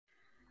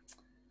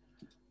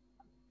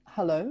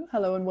Hello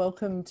and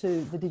welcome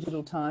to the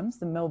Digital Times,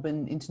 the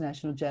Melbourne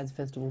International Jazz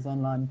Festival's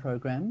online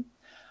program.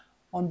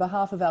 On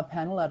behalf of our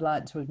panel, I'd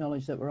like to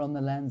acknowledge that we're on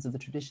the lands of the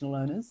traditional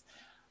owners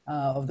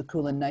of the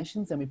Kulin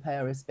Nations, and we pay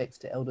our respects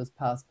to elders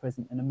past,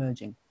 present and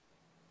emerging.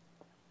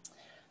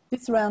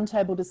 This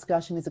roundtable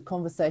discussion is a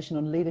conversation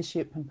on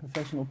leadership and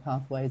professional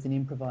pathways in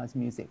improvised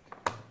music.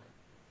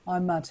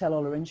 I'm Martel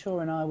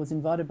Ollerenshaw and I was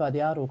invited by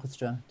the Art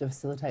Orchestra to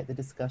facilitate the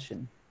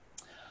discussion.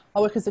 I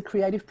work as a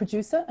creative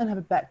producer and have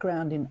a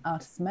background in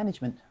artist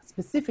management,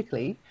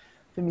 specifically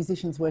for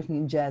musicians working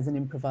in jazz and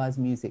improvised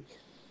music.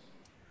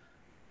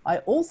 I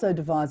also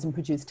devise and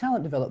produce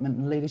talent development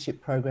and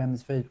leadership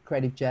programs for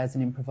creative jazz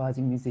and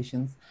improvising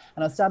musicians,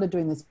 and I started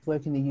doing this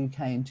work in the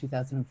UK in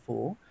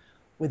 2004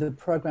 with a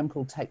program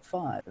called Take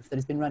 5 that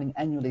has been running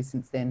annually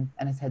since then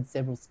and has had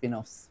several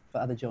spin-offs for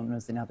other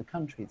genres in other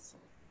countries.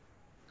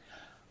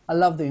 I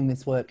love doing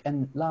this work,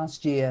 and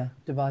last year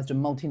devised a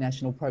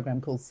multinational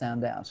program called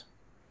Sound Out.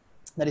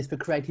 That is for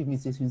creative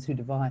musicians who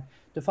defy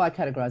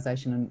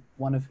categorisation, and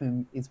one of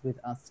whom is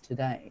with us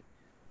today.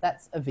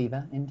 That's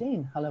Aviva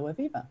Endean. Hello,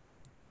 Aviva.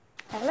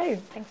 Hello,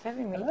 thanks for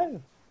having me.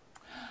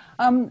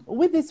 Hello.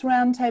 With this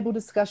roundtable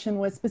discussion,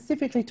 we're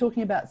specifically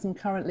talking about some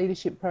current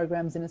leadership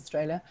programs in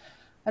Australia,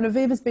 and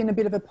Aviva's been a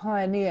bit of a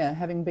pioneer,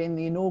 having been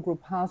the inaugural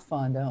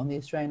Pathfinder on the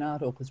Australian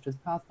Art Orchestra's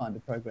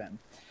Pathfinder program.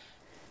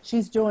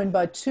 She's joined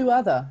by two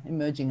other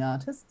emerging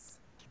artists,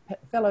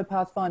 fellow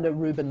Pathfinder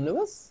Reuben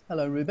Lewis.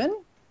 Hello,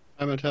 Reuben.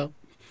 Hi, Martel.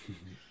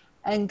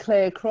 And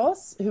Claire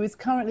Cross, who is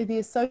currently the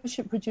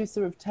associate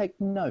producer of Take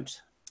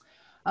Note.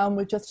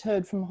 We've just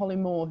heard from Holly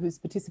Moore, who's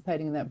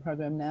participating in that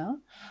program now,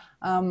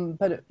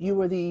 but you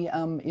were the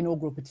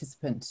inaugural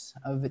participant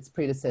of its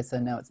predecessor.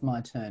 Now it's my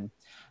turn.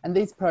 And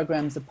these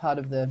programs are part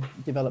of the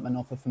development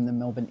offer from the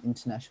Melbourne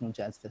International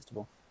Jazz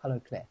Festival. Hello,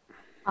 Claire.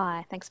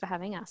 Hi, thanks for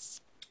having us.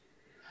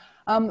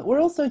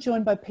 We're also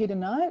joined by Peter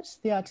Knight,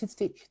 the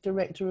Artistic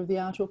Director of the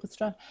Art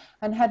Orchestra,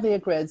 and Hadley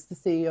Agrez, the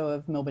CEO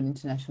of Melbourne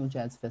International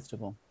Jazz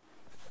Festival.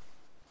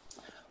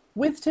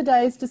 With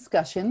today's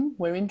discussion,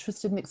 we're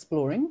interested in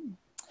exploring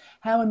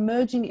how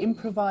emerging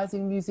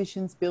improvising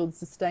musicians build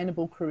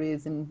sustainable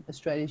careers in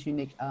Australia's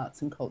unique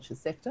arts and culture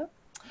sector,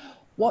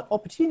 what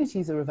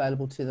opportunities are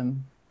available to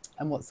them,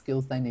 and what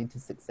skills they need to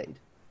succeed.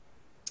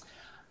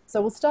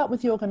 So we'll start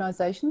with the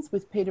organisations,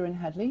 with Peter and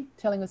Hadley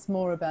telling us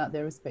more about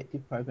their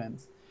respective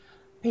programs.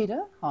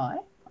 Peter, hi.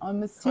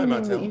 I'm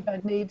assuming that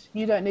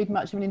you don't need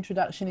much of an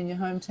introduction in your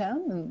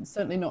hometown, and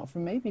certainly not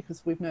from me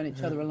because we've known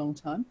each other a long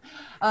time.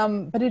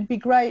 But it'd be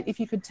great if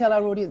you could tell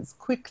our audience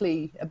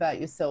quickly about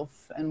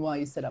yourself and why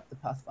you set up the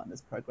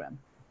Pathfinders program.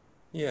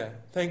 Yeah,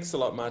 thanks a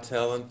lot,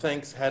 Martel, and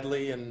thanks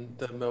Hadley and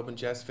the Melbourne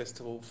Jazz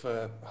Festival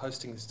for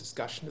hosting this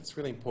discussion. It's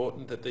really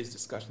important that these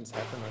discussions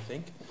happen, I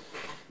think.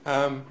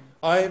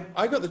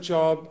 I got the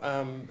job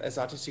as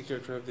Artistic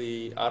Director of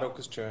the Art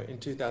Orchestra in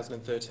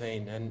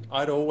 2013, and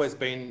I'd always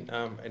been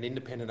an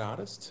independent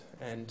artist,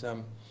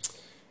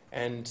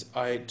 and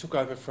I took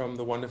over from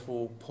the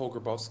wonderful Paul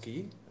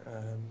Grabowski,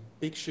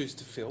 big shoes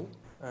to fill,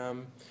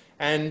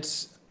 and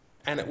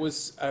it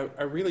was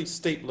a really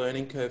steep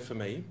learning curve for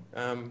me,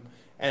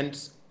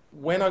 and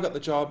when I got the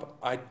job,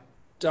 I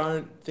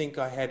don't think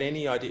I had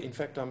any idea. In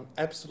fact, I'm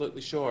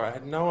absolutely sure I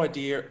had no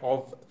idea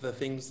of the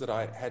things that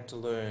I had to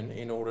learn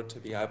in order to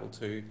be able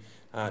to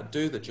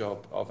do the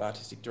job of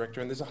artistic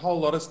director. And there's a whole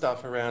lot of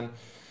stuff around,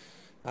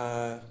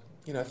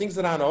 things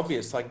that aren't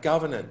obvious, like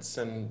governance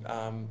and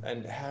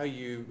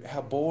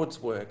how boards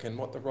work and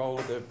what the role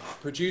of the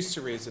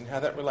producer is and how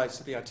that relates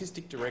to the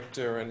artistic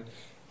director.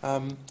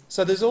 And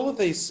so there's all of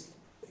these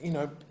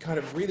kind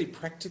of really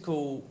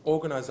practical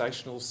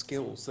organisational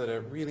skills that are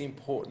really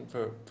important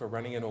for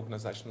running an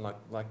organisation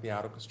like the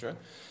Art Orchestra,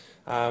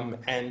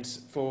 and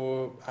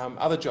for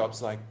other jobs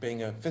like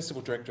being a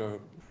festival director,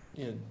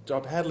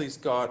 job Hadley's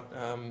got,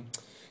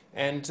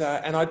 and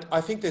I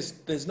think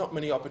there's not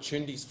many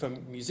opportunities for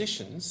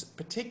musicians,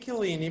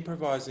 particularly in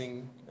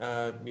improvising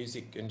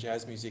music and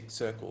jazz music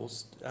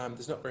circles.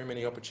 There's not very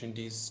many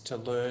opportunities to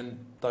learn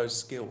those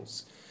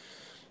skills.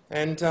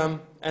 And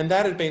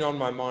that had been on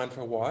my mind for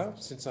a while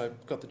since I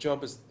got the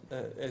job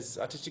as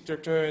artistic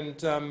director,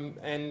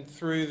 and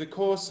through the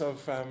course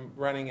of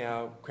running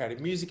our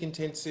creative music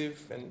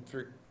intensive and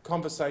through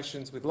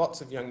conversations with lots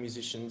of young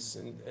musicians,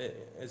 and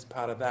as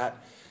part of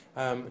that,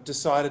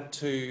 decided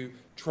to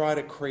try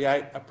to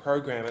create a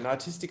program, an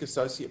artistic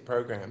associate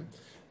program,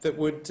 that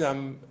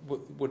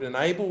would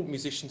enable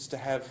musicians to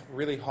have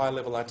really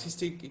high-level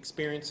artistic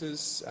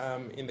experiences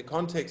in the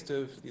context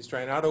of the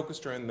Australian Art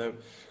Orchestra and the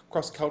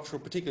cross-cultural,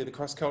 particularly the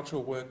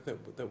cross-cultural work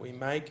that we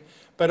make,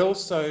 but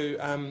also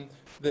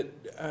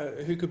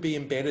who could be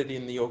embedded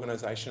in the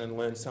organisation and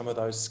learn some of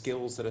those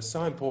skills that are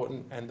so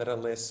important and that are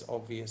less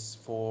obvious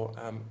for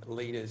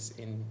leaders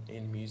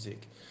in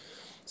music.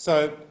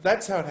 So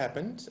that's how it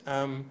happened.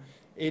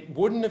 It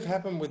wouldn't have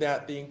happened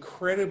without the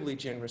incredibly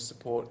generous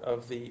support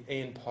of the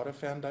Ian Potter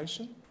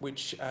Foundation,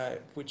 which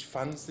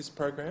funds this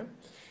program.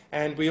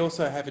 And we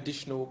also have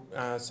additional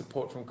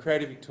support from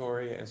Creative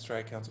Victoria and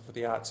Australia Council for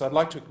the Arts. So I'd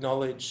like to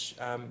acknowledge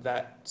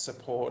that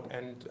support,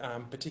 and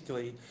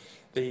particularly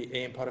the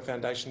Ian Potter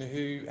Foundation,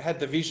 who had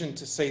the vision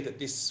to see that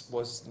this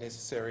was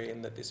necessary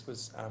and that this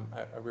was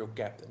a real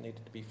gap that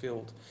needed to be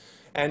filled.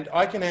 And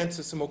I can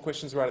answer some more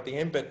questions right at the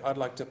end, but I'd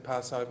like to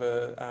pass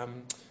over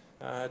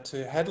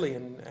to Hadley,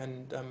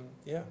 and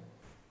yeah,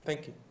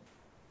 thank you.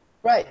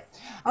 Great.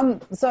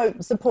 So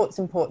support's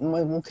important.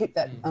 We'll keep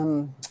that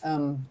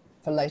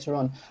for later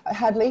on.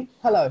 Hadley,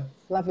 hello.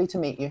 Lovely to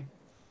meet you.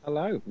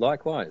 Hello,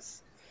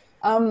 likewise.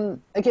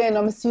 Again,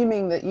 I'm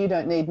assuming that you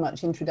don't need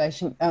much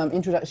introduction,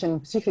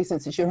 particularly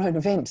since it's your own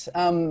event.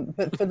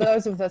 But for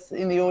those of us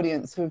in the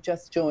audience who have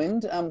just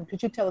joined,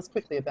 could you tell us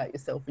quickly about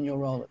yourself and your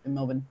role at the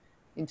Melbourne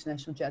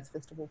International Jazz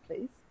Festival,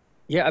 please?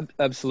 Yeah,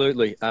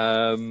 absolutely.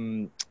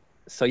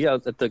 So yeah,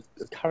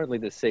 currently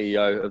the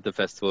CEO of the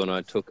festival, and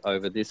I took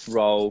over this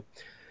role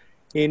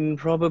in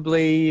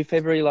probably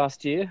February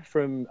last year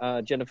from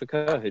Jennifer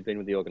Kerr, who'd been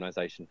with the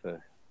organisation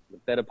for the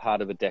better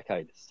part of a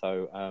decade.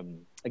 So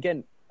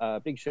again,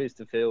 big shoes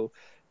to fill.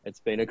 It's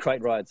been a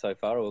great ride so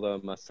far, although I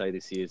must say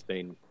this year's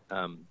been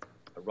a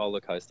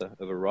roller coaster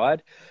of a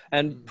ride.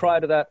 And prior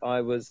to that,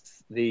 I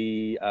was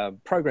the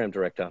program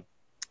director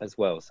as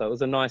well. So it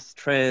was a nice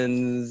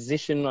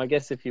transition, I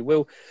guess, if you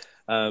will,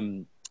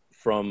 from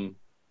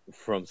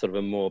sort of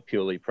a more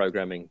purely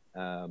programming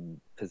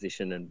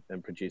position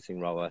and producing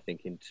role, I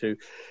think, into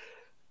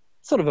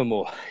sort of a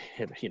more,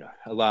 you know,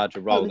 a larger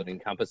role that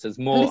encompasses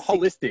more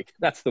holistic.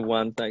 That's the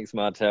one. Thanks,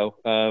 Martel.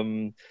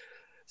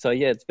 So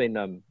yeah, it's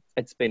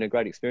been a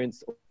great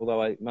experience,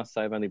 although I must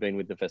say I've only been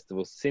with the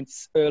festival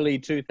since early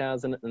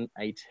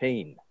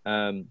 2018,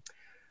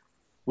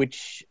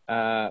 which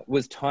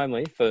was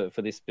timely for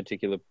this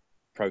particular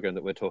program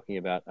that we're talking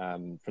about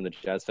from the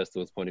Jazz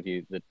Festival's point of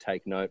view, the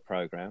Take Note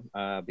program,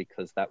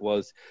 because that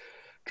was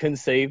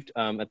conceived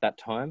at that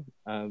time,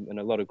 and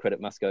a lot of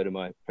credit must go to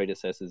my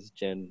predecessors,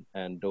 Jen,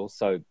 and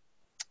also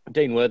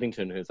Dean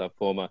Worthington, who's our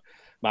former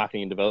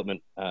marketing and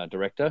development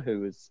director,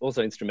 who was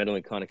also instrumental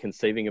in kind of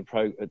conceiving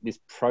this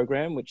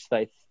program, which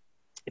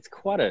it's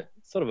quite a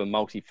sort of a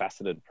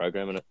multifaceted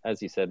program. And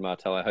as you said,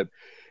 Martel, I hope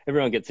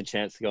everyone gets a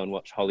chance to go and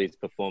watch Holly's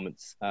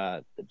performance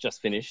that just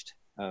finished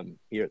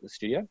here at the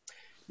studio,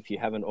 if you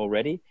haven't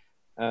already.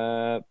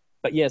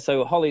 But yeah,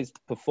 so Holly's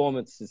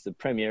performance is the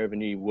premiere of a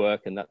new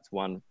work, and that's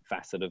one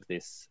facet of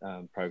this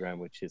program,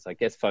 which is, I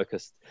guess,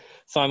 focused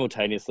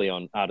simultaneously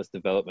on artist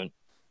development.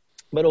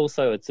 But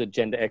also it's a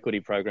gender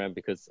equity program,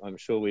 because I'm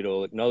sure we'd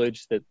all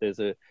acknowledge that there's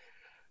a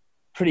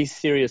pretty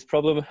serious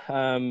problem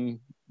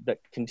that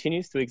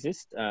continues to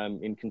exist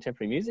in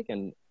contemporary music,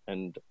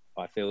 and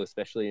I feel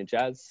especially in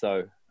jazz.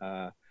 So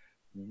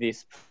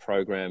this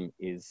program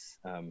is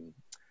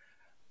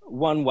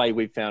one way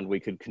we've found we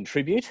could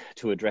contribute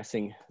to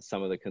addressing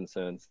some of the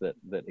concerns that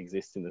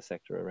exist in the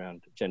sector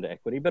around gender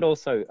equity, but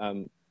also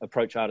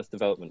approach artist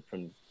development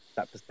from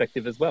that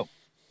perspective as well.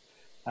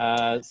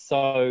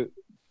 So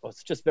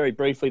it's just very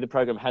briefly, the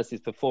program has this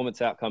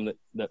performance outcome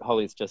that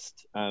Holly's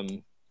just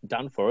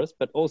done for us,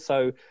 but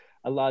also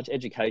a large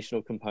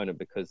educational component,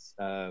 because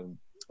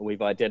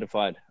we've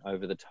identified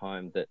over the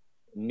time that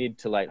mid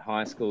to late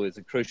high school is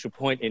a crucial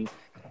point in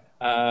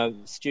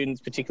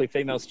students, particularly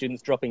female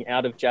students, dropping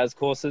out of jazz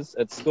courses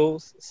at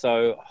schools.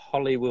 So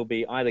Holly will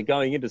be either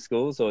going into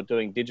schools or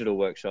doing digital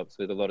workshops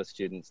with a lot of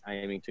students,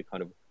 aiming to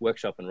kind of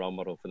workshop and role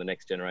model for the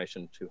next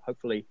generation to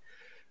hopefully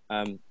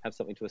have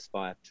something to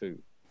aspire to.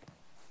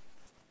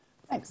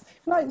 Thanks.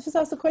 Can I just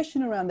ask a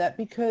question around that?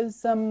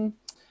 Because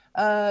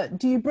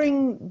do you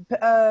bring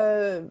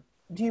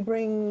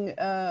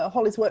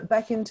Holly's work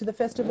back into the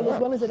festival as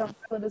well? Is it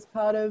umbrella as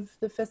part of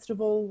the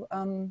festival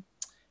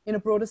in a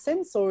broader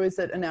sense, or is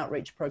it an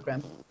outreach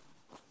program?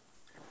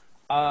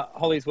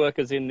 Holly's work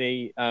is in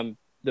the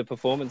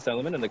performance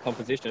element and the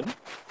composition.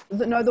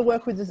 No, the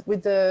work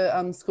with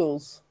the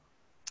schools.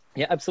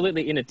 Yeah,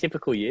 absolutely. In a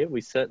typical year,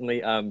 we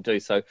certainly do.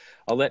 So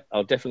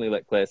I'll definitely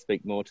let Claire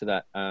speak more to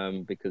that,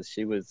 because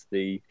she was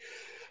the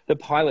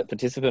pilot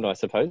participant, I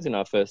suppose, in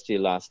our first year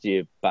last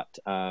year. But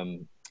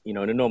you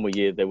know, in a normal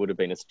year, there would have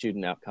been a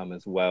student outcome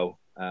as well,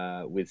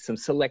 with some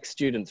select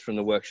students from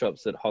the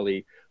workshops that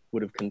Holly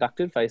would have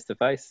conducted face to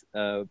face,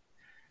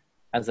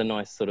 as a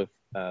nice sort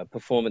of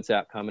performance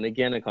outcome, and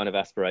again a kind of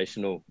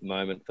aspirational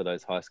moment for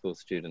those high school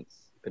students,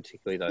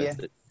 particularly those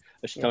that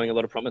are showing a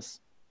lot of promise.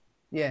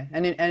 Yeah,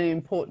 and an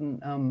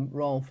important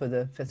role for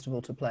the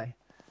festival to play,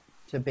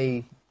 to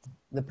be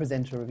the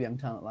presenter of young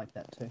talent like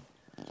that too.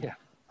 Yeah.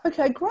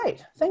 Okay,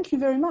 great. Thank you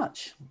very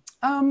much.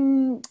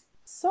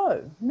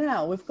 So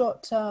now we've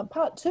got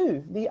part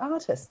two, the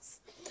artists.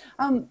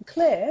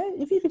 Claire,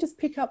 if you could just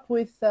pick up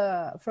with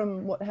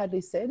from what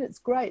Hadley said. It's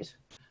great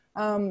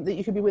that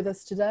you could be with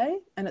us today,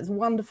 and it's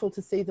wonderful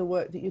to see the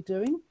work that you're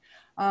doing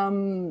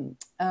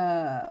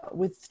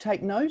with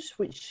Take Note,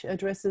 which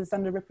addresses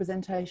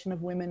underrepresentation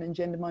of women and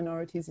gender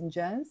minorities in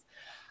jazz.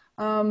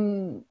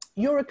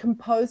 You're a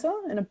composer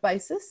and a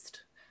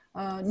bassist,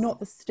 not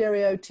the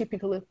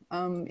stereotypical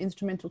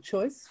instrumental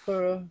choice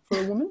for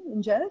a woman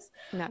in jazz.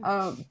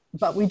 No.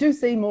 But we do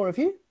see more of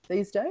you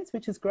these days,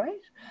 which is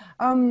great.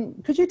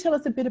 Could you tell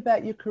us a bit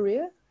about your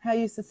career, how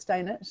you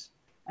sustain it,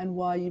 and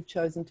why you've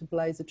chosen to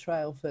blaze a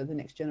trail for the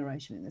next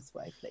generation in this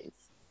way,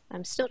 please?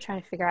 I'm still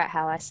trying to figure out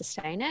how I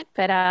sustain it,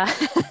 but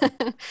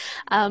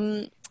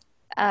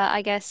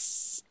I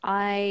guess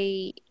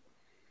I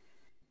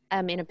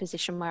am in a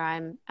position where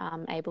I'm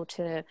able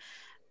to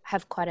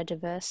have quite a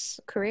diverse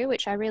career,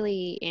 which I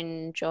really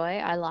enjoy.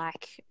 I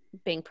like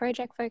being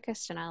project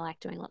focused and I like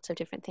doing lots of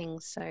different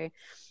things. So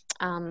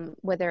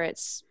whether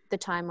it's the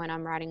time when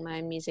I'm writing my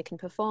own music and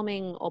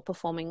performing, or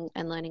performing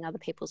and learning other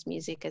people's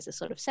music as a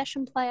sort of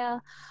session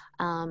player,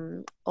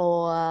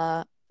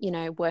 or, you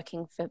know,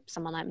 working for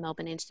someone like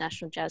Melbourne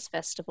International Jazz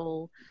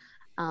Festival,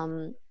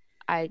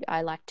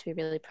 I like to be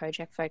really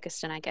project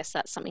focused, and I guess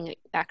that's something that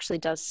actually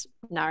does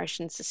nourish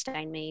and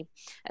sustain me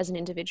as an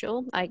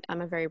individual.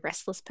 I'm a very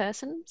restless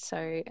person,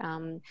 so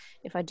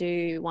if I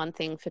do one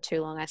thing for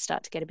too long, I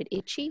start to get a bit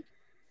itchy.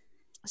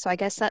 So I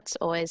guess that's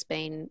always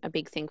been a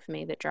big thing for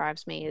me that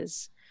drives me,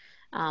 is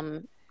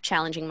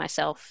challenging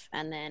myself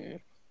and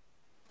then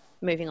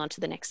moving on to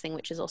the next thing,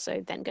 which is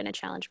also then going to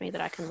challenge me, that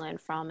I can learn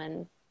from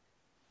and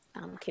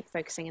keep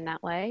focusing in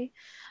that way.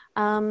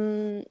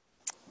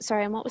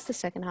 Sorry, and what was the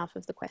second half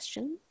of the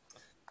question?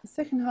 The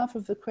second half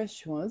of the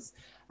question was,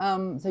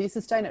 so you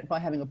sustain it by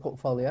having a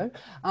portfolio.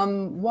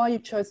 Why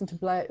you've chosen to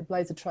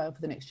blaze a trail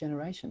for the next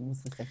generation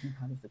was the second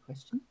part of the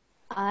question.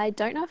 I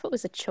don't know if it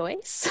was a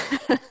choice.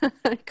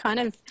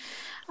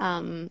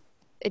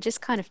 It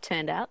just kind of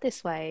turned out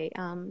this way.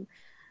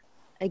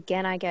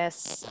 Again, I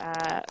guess,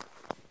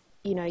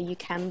 you know, you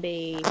can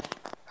be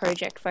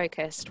project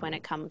focused when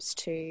it comes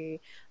to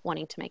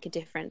wanting to make a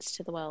difference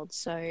to the world.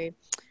 So,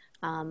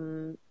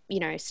 you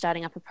know,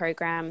 starting up a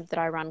program that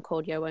I run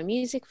called Yo-Wo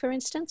Music, for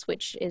instance,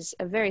 which is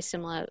a very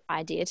similar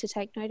idea to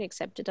Take Note,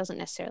 except it doesn't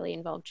necessarily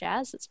involve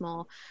jazz. It's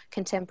more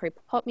contemporary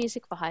pop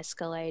music for high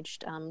school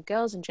aged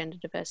girls and gender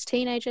diverse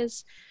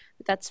teenagers.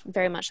 That's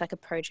very much like a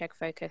project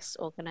focused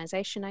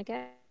organization, I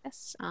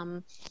guess.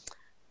 And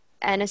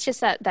it's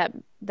just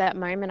that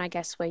moment, I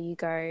guess, where you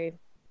go,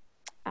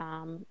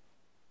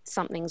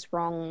 something's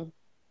wrong,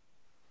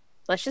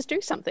 let's just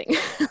do something.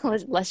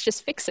 Let's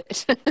just fix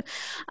it.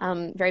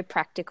 Very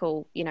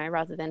practical, you know,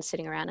 rather than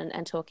sitting around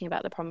and talking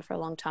about the problem for a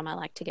long time. I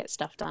like to get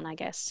stuff done, I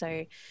guess.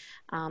 So,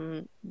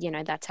 you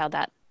know, that's how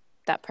that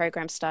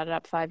program started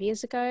up 5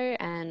 years ago.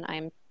 And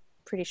I'm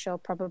pretty sure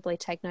probably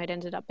Take Note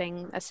ended up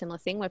being a similar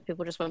thing, where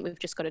people just went, we've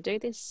just got to do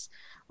this.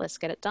 Let's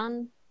get it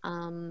done.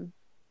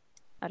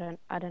 I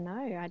don't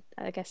know.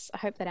 I guess I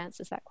hope that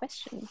answers that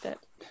question. But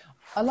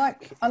I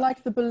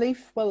like the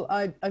belief. Well,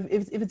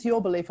 if it's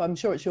your belief, I'm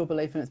sure it's your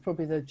belief, and it's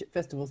probably the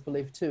festival's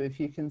belief too. If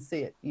you can see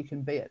it, you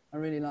can be it. I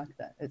really like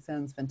that. It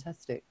sounds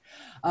fantastic.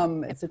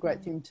 It's a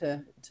great thing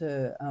to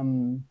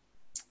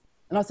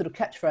a nice little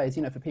catchphrase,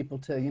 you know, for people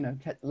to, you know,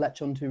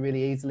 latch onto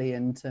really easily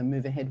and to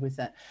move ahead with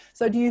that.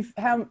 So do you,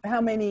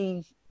 how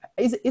many,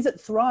 is it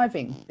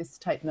thriving, this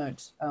Take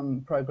Note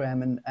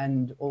program,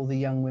 and all the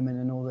young women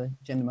and all the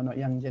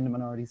young gender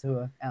minorities who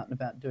are out and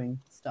about doing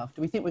stuff?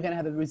 Do we think we're going to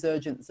have a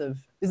resurgence of,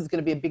 this is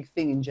going to be a big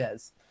thing in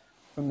jazz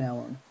from now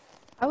on?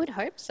 I would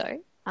hope so.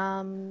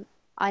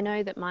 I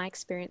know that my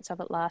experience of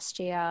it last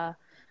year,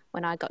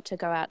 when I got to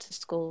go out to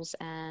schools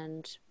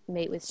and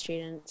meet with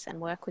students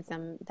and work with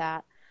them,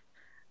 that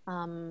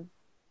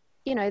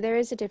you know, there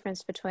is a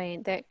difference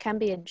between, there can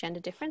be a gender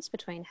difference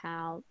between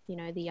how, you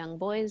know, the young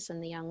boys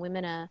and the young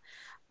women are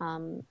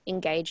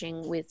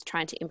engaging with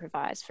trying to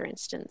improvise, for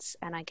instance.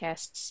 And I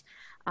guess,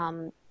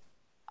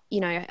 you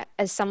know,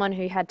 as someone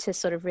who had to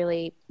sort of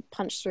really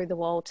punch through the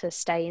wall to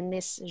stay in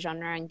this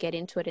genre and get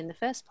into it in the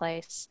first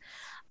place,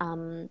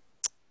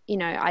 you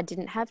know, I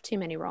didn't have too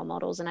many role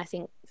models. And I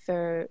think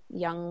for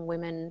young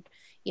women,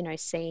 you know,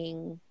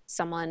 seeing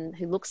someone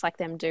who looks like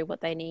them do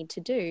what they need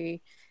to do,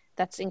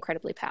 that's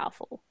incredibly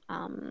powerful.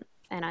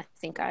 And I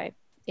think I,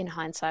 in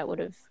hindsight, would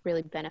have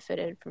really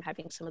benefited from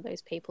having some of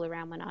those people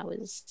around when I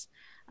was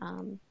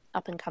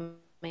up and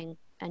coming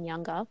and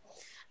younger.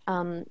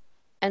 And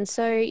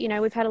so, you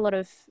know, we've had a lot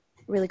of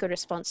really good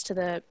response to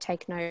the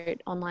Take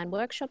Note online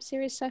workshop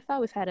series so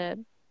far. We've had I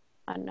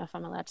don't know if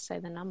I'm allowed to say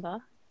the number.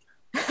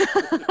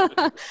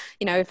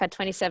 You know, we've had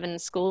 27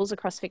 schools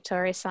across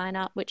Victoria sign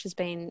up, which has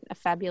been a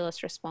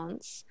fabulous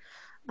response.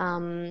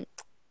 And,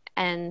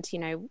 you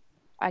know,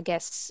 I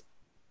guess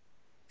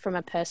from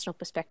a personal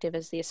perspective,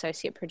 as the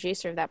associate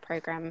producer of that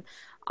program,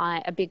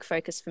 a big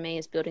focus for me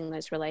is building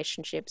those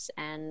relationships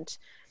and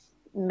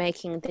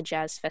making the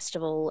jazz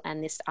festival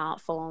and this art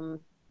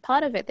form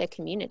part of it, their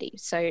community.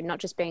 So not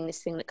just being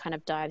this thing that kind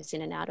of dives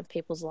in and out of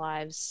people's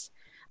lives,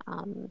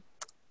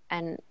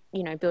 and,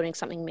 you know, building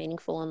something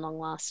meaningful and long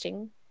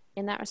lasting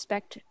in that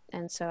respect.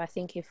 And so I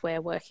think if we're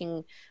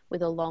working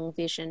with a long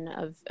vision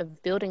of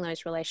building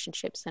those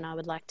relationships, then I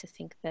would like to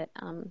think that,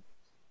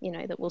 you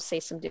know, that we'll see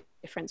some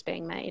difference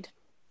being made.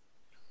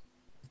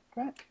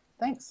 Great,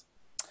 thanks.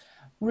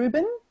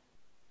 Reuben,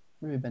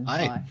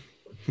 hi.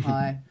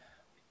 Hi.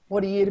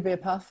 What a year to be a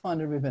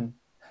Pathfinder, Reuben.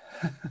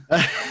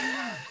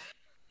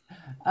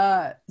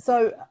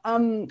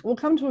 We'll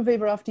come to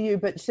Aviva after you,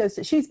 but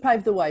she's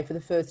paved the way for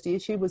the first year.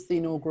 She was the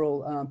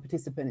inaugural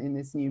participant in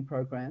this new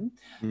program.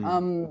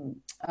 But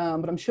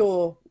I'm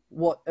sure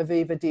what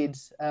Aviva did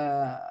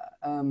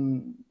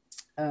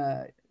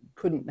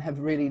couldn't have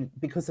really,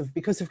 because of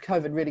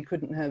COVID, really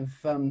couldn't have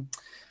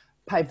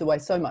paved the way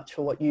so much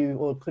for what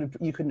you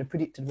couldn't have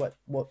predicted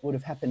what would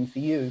have happened for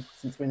you,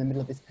 since we're in the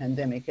middle of this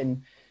pandemic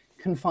and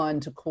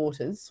confined to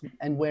quarters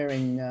and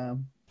wearing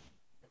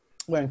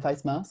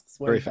face masks.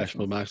 Very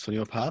fashionable masks on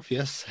your path,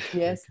 yes.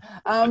 Yes.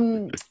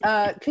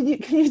 Can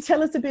you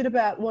tell us a bit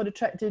about what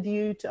attracted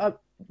you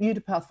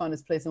to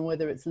Pathfinders, please, and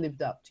whether it's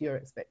lived up to your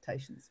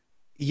expectations?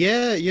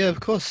 Yeah, of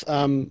course.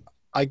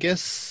 I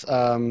guess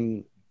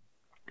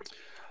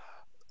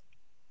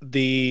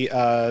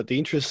the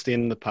interest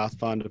in the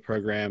Pathfinder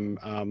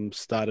program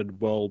started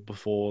well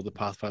before the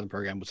Pathfinder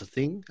program was a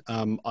thing.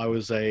 I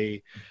was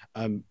a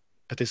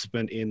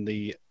participant in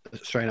the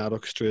Australian Art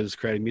Orchestra's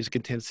Creative Music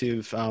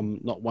Intensive,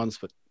 not once,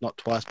 but not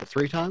twice, but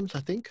 3 times,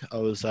 I think. I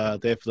was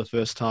there for the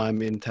first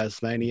time in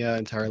Tasmania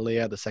and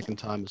Tarraleah, the second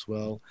time as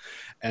well.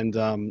 And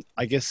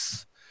I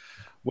guess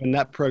when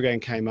that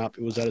program came up,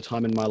 it was at a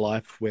time in my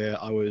life where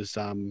I was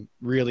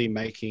really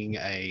making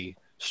a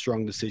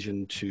strong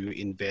decision to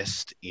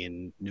invest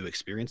in new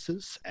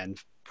experiences and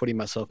putting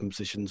myself in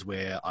positions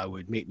where I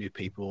would meet new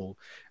people,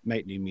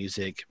 make new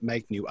music,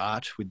 make new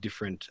art with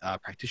different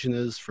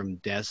practitioners, from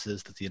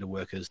dancers to theatre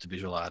workers to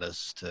visual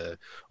artists to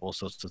all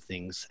sorts of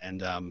things.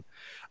 And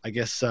I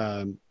guess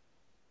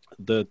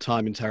the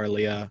time in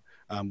Tarraleah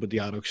with the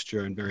Art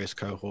Orchestra and various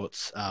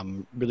cohorts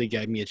really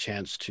gave me a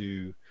chance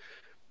to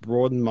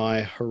broaden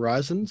my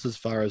horizons as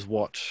far as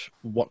what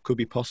could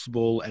be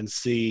possible, and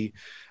see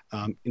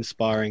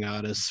inspiring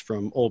artists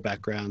from all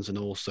backgrounds and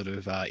all sort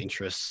of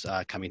interests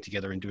coming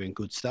together and doing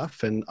good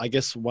stuff. And I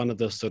guess one of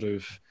the sort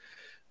of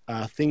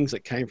things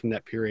that came from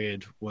that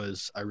period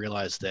was I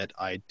realized that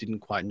I didn't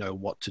quite know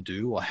what to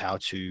do or how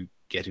to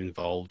get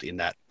involved in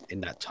that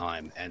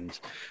time. And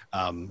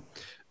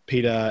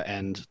Peter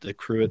and the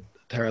crew at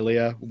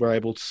Tarraleah were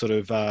able to sort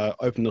of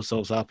open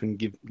themselves up and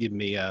give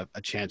me a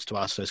chance to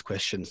ask those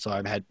questions. So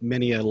I've had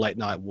many a late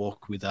night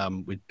walk with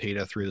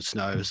Peter through the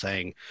snow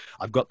saying,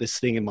 I've got this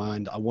thing in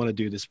mind, I want to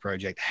do this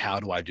project,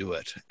 how do I do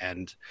it?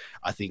 And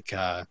I think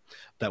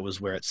that was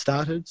where it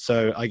started.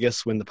 So I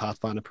guess when the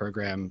Pathfinder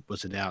program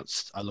was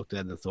announced, I looked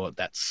at it and thought,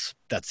 that's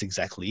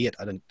exactly it.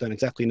 I don't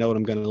exactly know what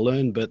I'm going to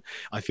learn, but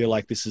I feel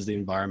like this is the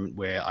environment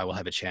where I will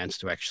have a chance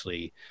to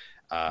actually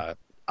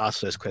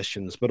ask those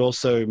questions, but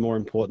also more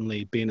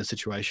importantly, be in a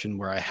situation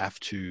where I have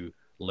to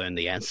learn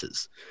the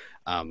answers.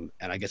 And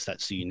I guess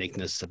that's the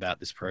uniqueness about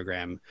this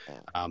program,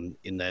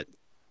 in that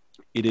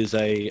it is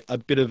a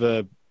bit of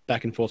a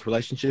back and forth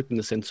relationship, in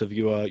the sense of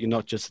you're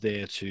not just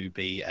there to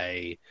be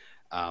a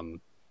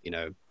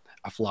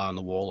fly on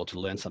the wall or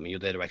to learn something. You're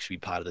there to actually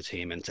be part of the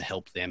team and to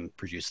help them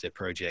produce their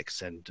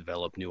projects and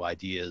develop new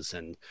ideas,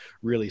 and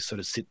really sort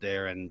of sit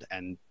there and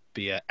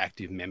be an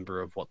active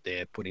member of what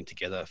they're putting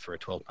together for a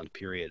 12-month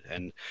period.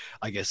 And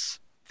I guess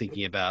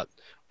thinking about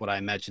what I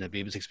imagine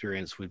Aviva's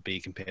experience would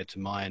be compared to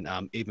mine,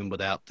 even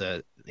without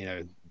the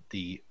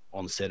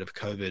onset of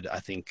COVID, I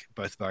think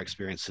both of our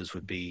experiences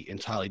would be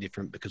entirely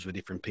different, because we're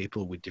different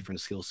people with different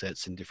skill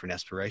sets and different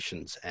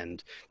aspirations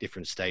and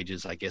different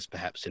stages, I guess,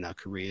 perhaps in our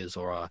careers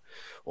or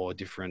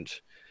different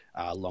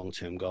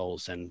long-term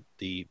goals. And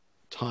the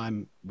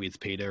time with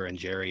Peter and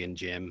Jerry and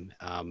Jem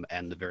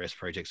and the various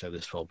projects over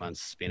this 12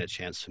 months has been a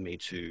chance for me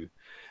to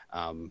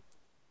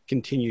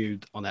continue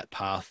on that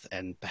path,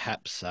 and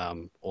perhaps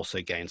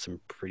also gain some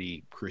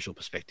pretty crucial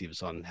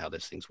perspectives on how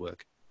those things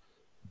work.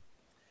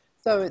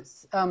 So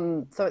it's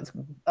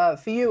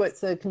for you,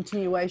 it's a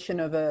continuation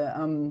of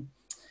a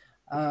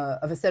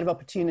set of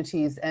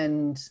opportunities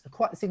and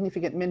quite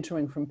significant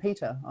mentoring from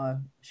Peter.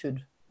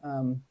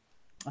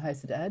 I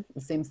hasten to add,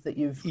 it seems that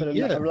you've got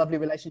a lovely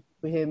relationship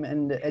with him,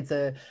 and it's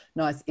a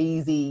nice,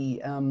 easy,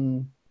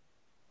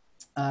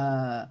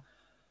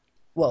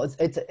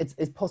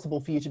 it's possible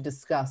for you to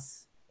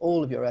discuss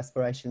all of your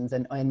aspirations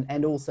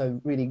and also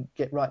really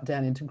get right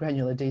down into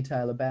granular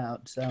detail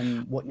about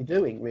what you're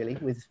doing, really,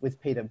 with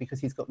Peter,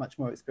 because he's got much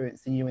more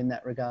experience than you in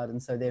that regard.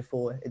 And so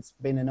therefore it's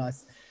been a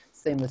nice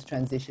seamless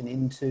transition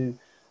into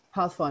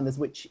Pathfinders,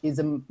 which is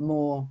a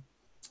more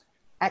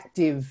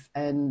active,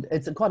 and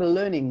it's quite a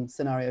learning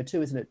scenario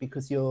too, isn't it?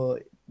 Because you're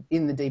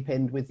in the deep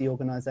end with the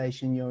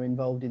organisation, you're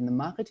involved in the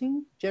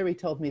marketing. Jerry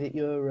told me that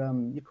you're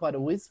quite a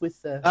whiz with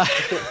the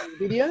short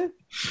video.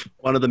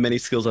 One of the many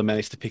skills I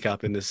managed to pick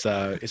up in this,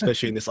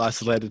 especially in this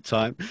isolated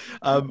time.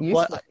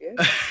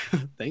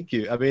 Thank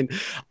you. I mean,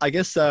 I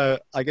guess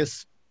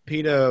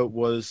Peter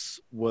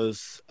was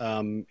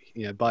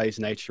by his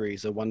nature,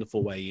 he's a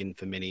wonderful way in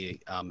for many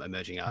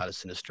emerging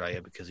artists in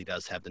Australia, because he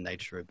does have the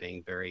nature of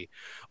being very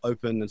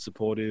open and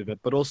supportive,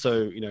 but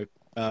also,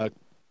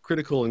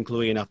 critical and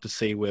cluey enough to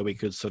see where we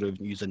could sort of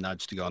use a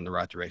nudge to go in the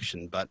right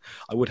direction. But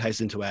I would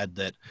hasten to add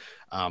that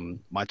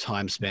my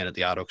time spent at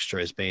the Art Orchestra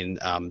has been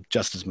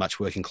just as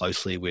much working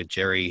closely with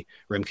Jerry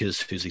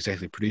Remkes, who's the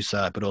executive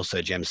producer, but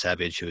also Jem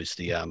Savage, who is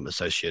the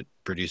associate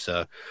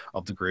producer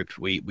of the group.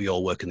 We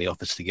all work in the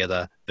office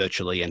together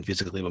virtually and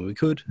physically when we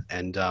could.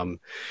 And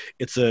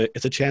it's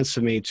a chance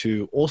for me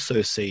to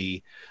also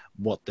see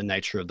what the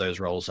nature of those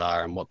roles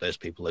are and what those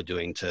people are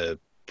doing to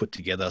put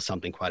together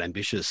something quite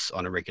ambitious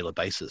on a regular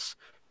basis.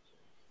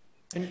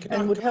 And can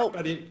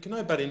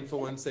I butt in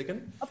for 1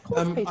 second? Of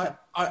course, Peter.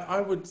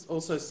 I would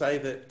also say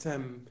that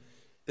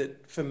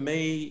that for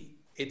me,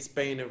 it's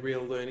been a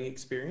real learning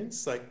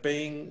experience. Like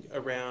being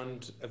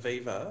around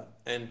Aviva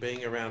and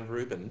being around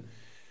Reuben,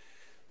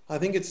 I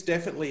think it's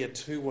definitely a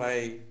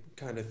two-way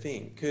kind of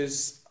thing,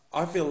 because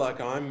I feel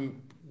like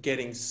I'm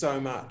getting so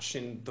much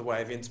in the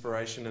way of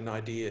inspiration and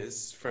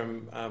ideas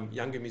from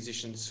younger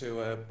musicians who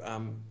are,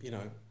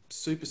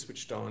 super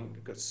switched on,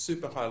 got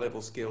super high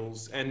level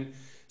skills. And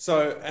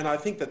I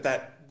think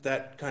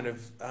that kind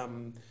of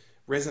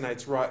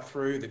resonates right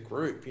through the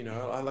group.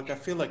 I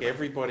feel like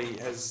everybody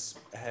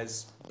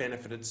has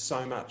benefited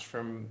so much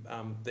from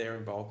their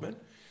involvement.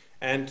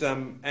 And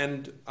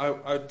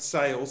I'd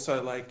say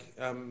also, like,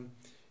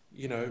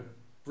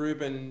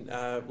 Reuben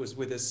was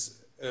with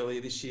us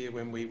earlier this year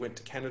when we went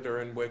to Canada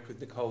and worked with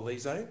Nicole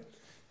Lise.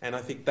 And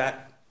I think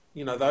that,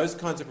 those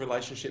kinds of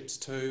relationships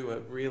too are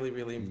really,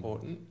 really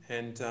important.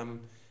 And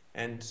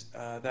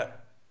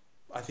that,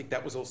 I think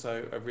that was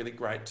also a really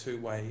great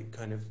two-way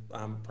kind of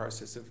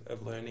process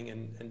of learning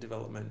and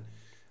development.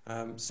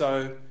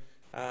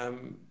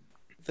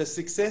 The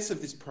success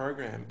of this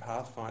program,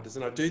 Pathfinders,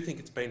 and I do think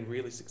it's been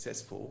really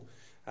successful,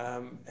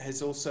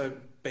 has also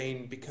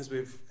been because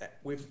we've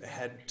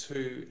had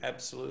two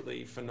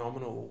absolutely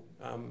phenomenal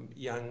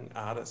young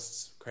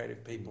artists,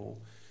 creative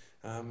people.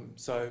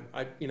 So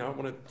I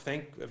want to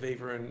thank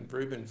Aviva and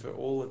Reuben for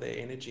all of their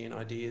energy and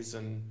ideas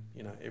and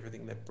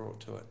everything they've brought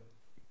to it.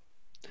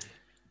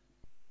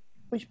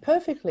 Which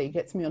perfectly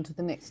gets me onto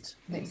the next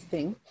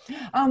thing,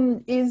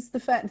 is the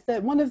fact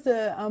that one of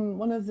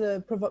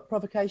the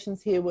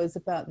provocations here was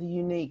about the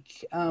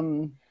unique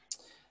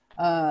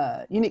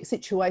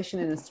situation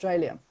in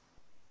Australia.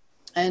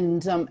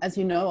 And as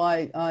you know,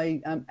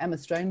 I am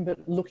Australian, but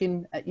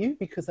looking at you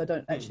because I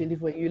don't actually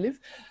live where you live.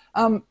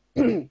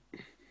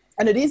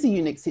 And it is a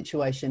unique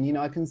situation.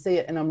 I can see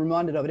it and I'm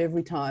reminded of it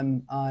every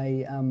time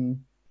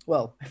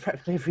well,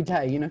 practically every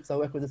day, because I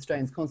work with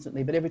Australians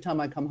constantly, but every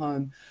time I come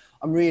home,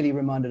 I'm really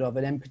reminded of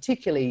it. And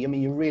particularly,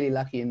 you're really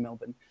lucky in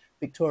Melbourne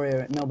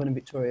and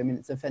Victoria.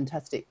 It's a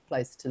fantastic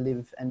place to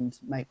live and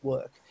make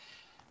work.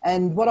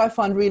 And what I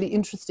find really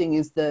interesting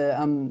is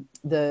the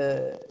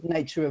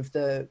nature of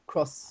the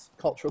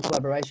cross-cultural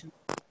collaboration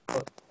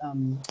that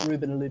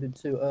Reuben alluded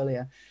to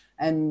earlier,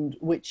 and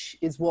which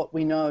is what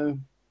we know,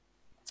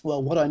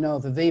 well, what I know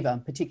of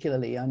Aviva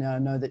particularly. I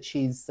know that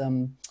she's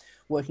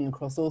working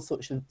across all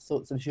sorts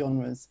of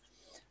genres.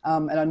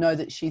 And I know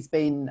that she's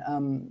been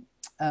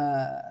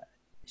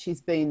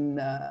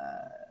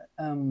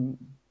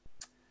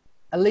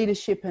a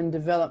leadership and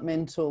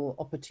developmental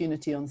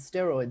opportunity on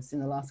steroids in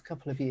the last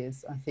couple of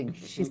years, I think.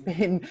 She's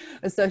been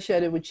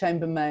associated with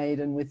Chambermaid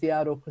and with the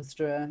Art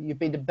Orchestra. You've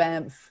been to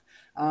Banff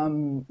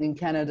in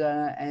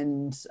Canada,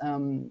 and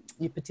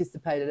you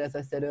participated, as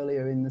I said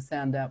earlier, in the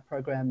Sound Out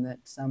program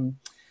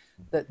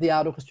that the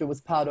Art Orchestra was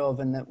part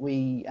of, and that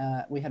we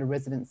had a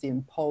residency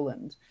in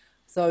Poland.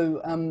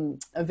 So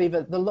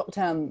Aviva, the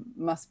lockdown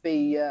must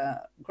be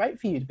great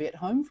for you to be at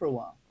home for a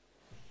while.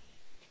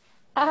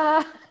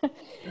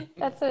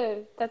 That's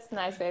a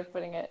nice way of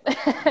putting it.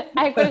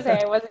 I've got to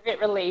say I was a bit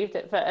relieved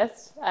at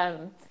first.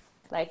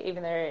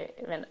 Even though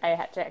it meant I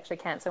had to actually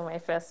cancel my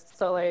first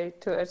solo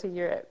tour to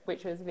Europe,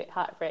 which was a bit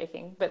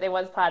heartbreaking. But there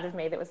was part of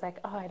me that was like,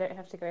 oh, I don't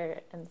have to go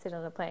and sit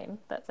on a plane.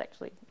 That's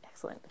actually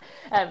excellent.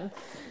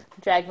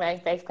 Drag my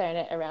bass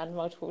clarinet around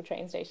multiple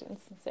train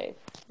stations. So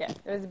yeah,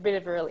 it was a bit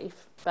of a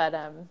relief. But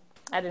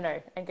I don't know,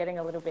 I'm getting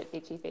a little bit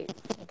itchy feet.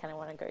 I kind of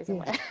want to go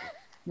somewhere.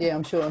 Yeah,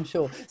 I'm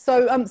sure.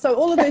 So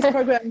all of these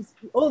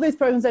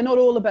programs, they're not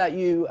all about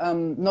you,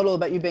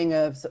 being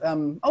a,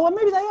 well,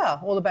 maybe they are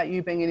all about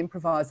you being an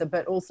improviser,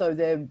 but also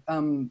they're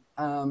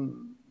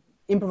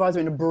improviser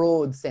in a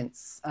broad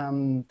sense.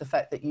 The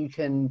fact that you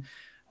can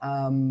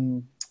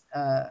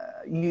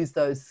use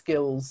those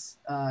skills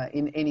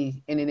in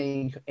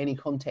any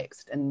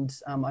context. And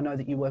I know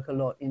that you work a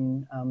lot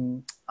in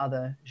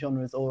other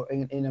genres, or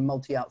in a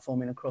multi-art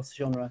form in a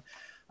cross-genre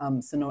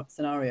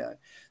scenario.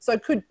 So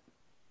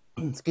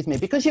excuse me,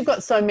 because you've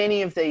got so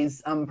many of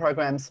these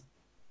programs,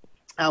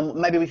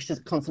 maybe we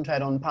should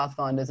concentrate on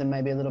Pathfinders and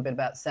maybe a little bit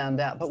about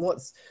Sound Out. But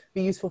what's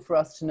be useful for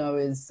us to know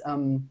is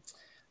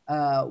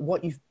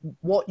what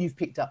you've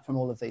picked up from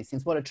all of these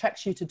things. What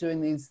attracts you to doing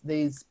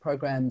these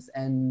programs,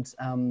 and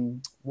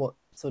what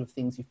sort of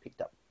things you've picked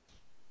up.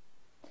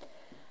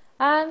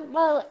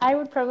 Well, I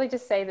would probably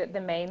just say that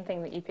the main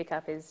thing that you pick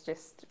up is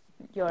just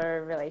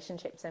your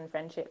relationships and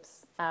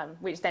friendships,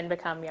 which then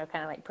become your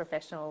kind of like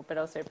professional but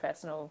also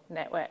personal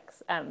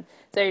networks.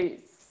 So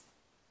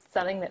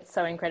something that's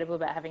so incredible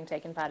about having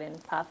taken part in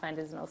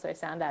Pathfinders and also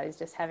Sound Art is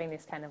just having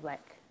this kind of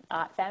like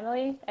art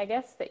family, I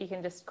guess, that you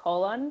can just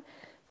call on,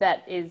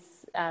 that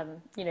is,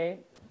 you know,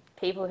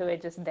 people who are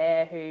just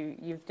there, who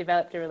you've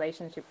developed a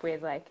relationship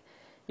with, like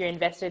you're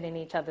invested in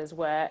each other's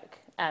work.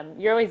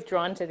 You're always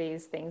drawn to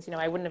these things. You know,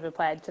 I wouldn't have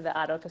applied to the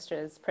Art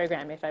Orchestra's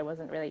program if I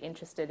wasn't really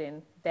interested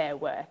in their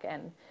work.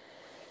 And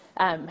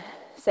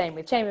same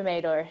with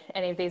Chambermaid or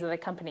any of these other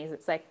companies.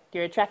 It's like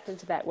you're attracted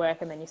to that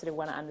work, and then you sort of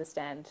want to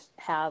understand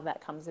how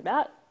that comes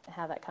about,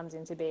 how that comes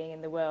into being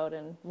in the world,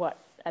 and what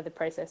are the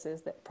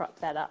processes that prop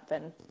that up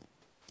and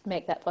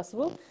make that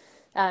possible.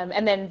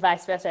 And then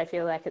vice versa, I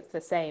feel like it's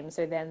the same.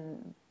 So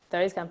then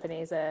those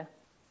companies are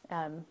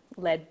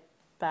led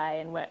by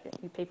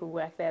and people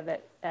work there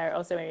that are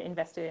also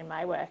invested in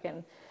my work.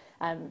 And,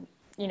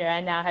 you know, I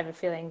now have a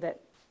feeling that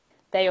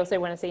they also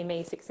want to see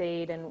me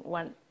succeed and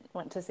want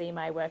to see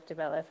my work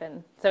develop.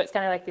 And so it's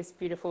kind of like this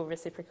beautiful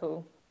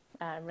reciprocal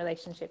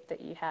relationship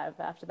that you have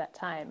after that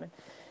time. And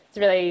it's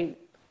really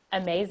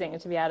amazing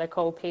to be able to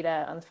call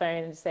Peter on the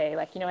phone and say,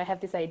 like, you know, I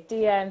have this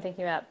idea, I'm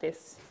thinking about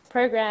this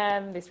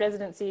program, this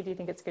residency, do you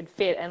think it's a good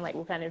fit? And like,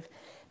 we'll kind of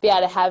be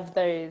able to have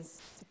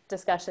those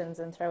discussions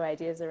and throw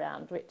ideas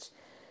around, which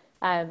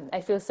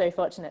I feel so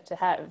fortunate to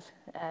have.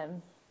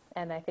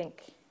 And I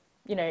think,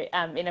 you know,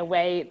 in a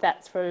way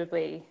that's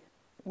probably,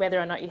 whether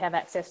or not you have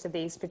access to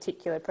these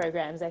particular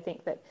programs, I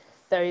think that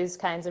those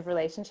kinds of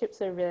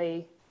relationships are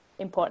really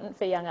important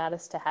for young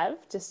artists to have,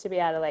 just to be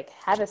able to like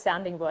have a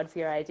sounding board for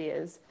your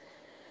ideas.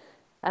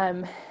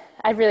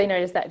 I've really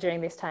noticed that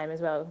during this time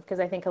as well, because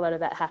I think a lot of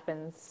that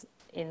happens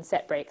in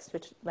set breaks,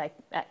 which like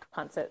at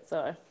concerts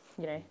or,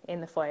 you know,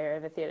 in the foyer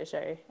of a theatre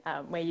show,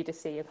 where you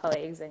just see your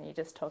colleagues and you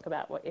just talk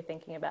about what you're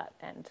thinking about,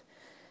 and,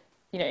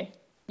 you know,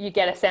 you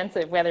get a sense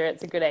of whether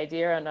it's a good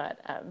idea or not.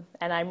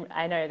 And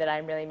I know that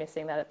I'm really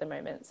missing that at the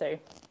moment. So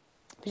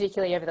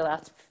particularly over the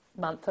last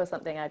month or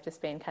something, I've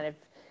just been kind of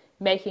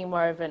making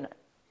more of an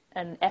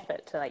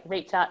effort to like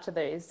reach out to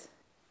those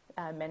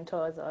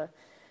mentors, or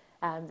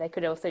they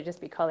could also just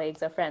be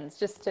colleagues or friends,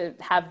 just to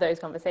have those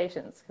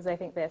conversations, because I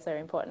think they're so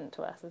important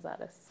to us as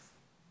artists.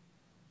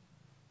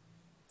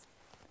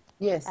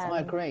 Yes, I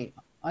agree.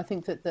 I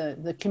think that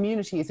the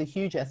community is a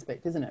huge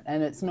aspect, isn't it?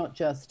 And it's not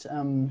just,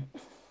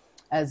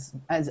 as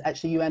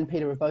actually you and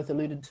Peter have both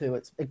alluded to,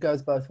 it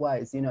goes both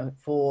ways. You know,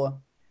 for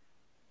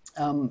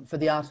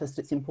the artist,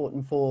 it's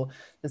important for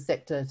the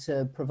sector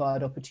to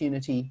provide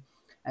opportunity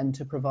and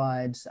to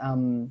provide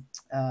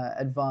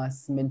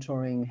advice,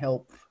 mentoring,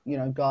 help, you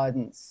know,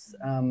 guidance,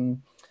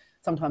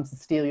 sometimes to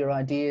steal your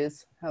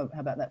ideas. How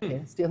about that,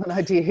 Peter? Steal an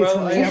idea.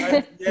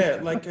 Well, yeah,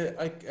 like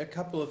a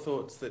couple of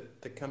thoughts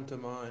that come to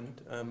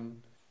mind.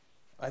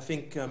 I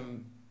think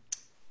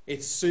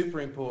it's super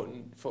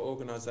important for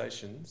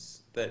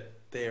organisations that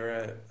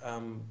there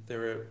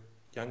are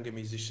younger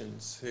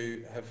musicians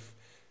who have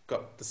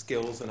got the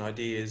skills and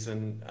ideas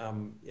and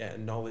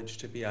knowledge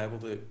to be able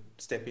to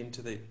step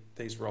into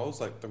these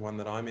roles, like the one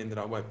that I'm in, that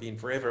I won't be in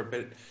forever.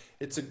 But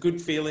it's a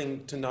good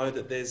feeling to know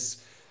that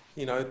there's,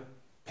 you know,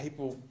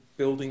 people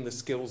building the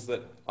skills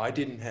that I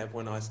didn't have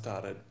when I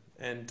started,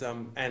 and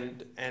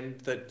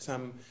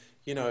that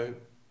you know,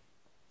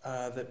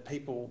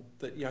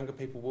 that younger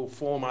people will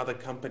form other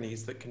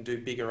companies that can do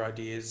bigger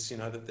ideas. You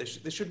know, that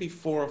there should be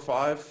 4 or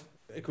 5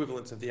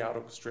 equivalents of the Art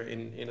Orchestra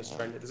in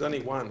Australia. There's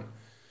only one.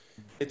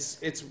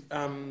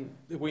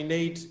 We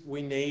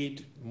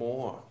need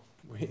more.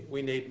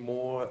 We need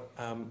more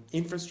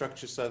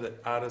infrastructure so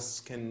that artists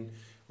can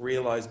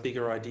realise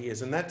bigger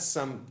ideas. And that's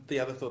the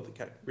other thought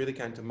that really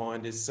came to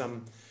mind is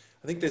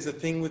I think there's a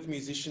thing with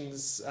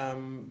musicians.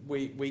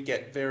 We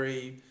get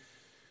very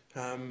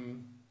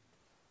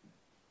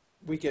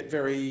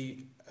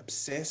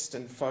obsessed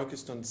and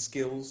focused on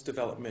skills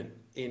development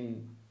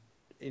in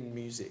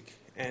music.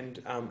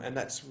 And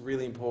that's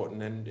really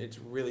important, and it's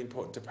really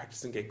important to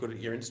practice and get good at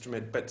your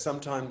instrument. But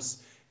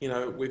sometimes, you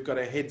know, we've got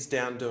our heads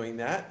down doing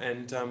that,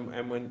 and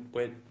when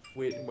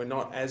we're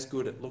not as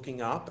good at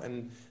looking up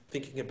and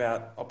thinking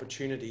about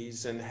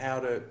opportunities and how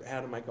to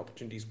make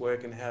opportunities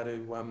work, and how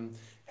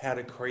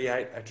to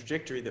create a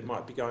trajectory that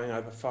might be going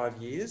over 5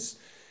 years.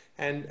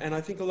 And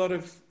I think a lot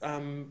of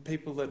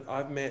people that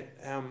I've met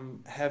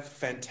have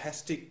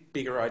fantastic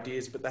bigger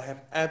ideas, but they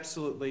have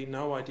absolutely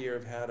no idea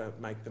of how to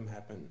make them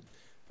happen.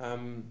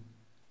 And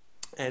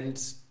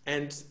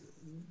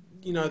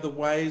you know,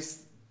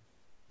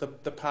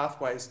 the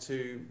pathways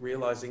to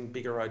realising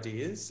bigger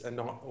ideas are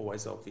not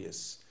always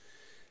obvious.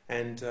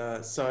 And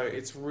so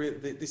it's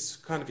this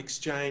kind of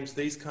exchange,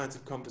 these kinds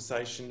of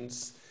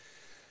conversations,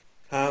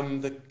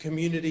 the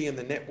community and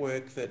the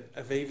network that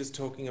Aviva's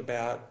talking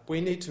about, we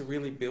need to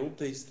really build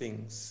these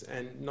things,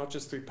 and not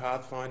just through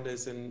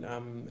Pathfinders and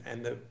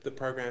the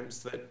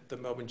programs that the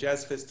Melbourne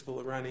Jazz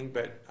Festival are running,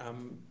 but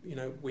you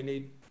know, we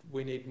need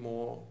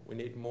more. We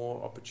need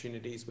more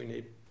opportunities. We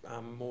need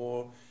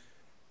more,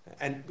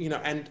 and you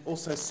know, and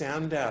also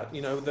Sound Out.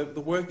 You know,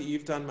 the work that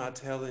you've done,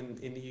 Martel, in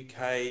the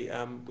UK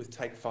with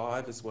Take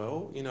 5 as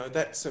well. You know,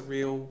 that's a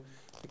real.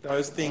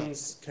 Those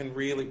things can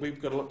really. We've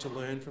got a lot to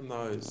learn from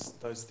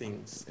those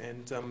things,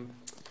 and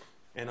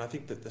and I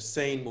think that the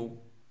scene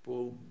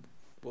will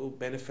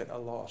benefit a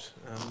lot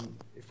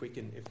if we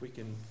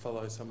can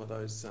follow some of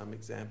those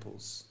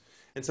examples.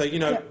 And so, you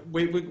know,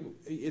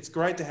 it's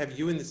great to have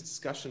you in this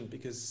discussion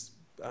because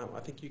I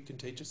think you can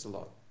teach us a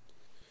lot.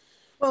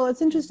 Well,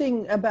 it's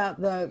interesting about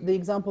the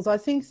examples. I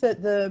think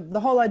that the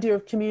whole idea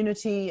of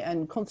community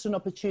and constant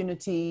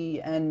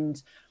opportunity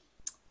and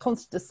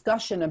constant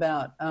discussion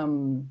about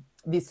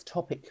this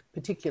topic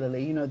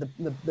particularly, you know,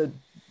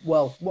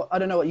 well, I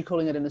don't know what you're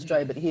calling it in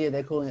Australia, but here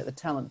they're calling it the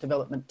talent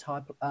development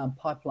type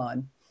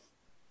pipeline.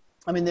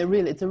 I mean,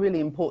 it's a really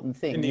important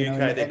thing. In the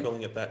UK, they're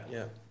calling it that,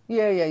 yeah.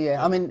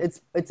 Yeah. I mean,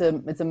 it's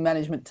a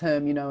management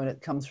term, you know, and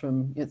it comes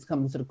from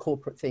sort of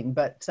corporate thing,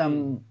 but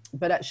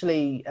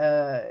actually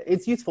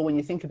it's useful when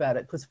you think about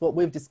it, because what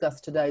we've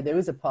discussed today, there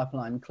is a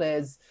pipeline.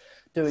 Claire's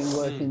doing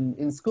work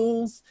in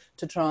schools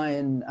to try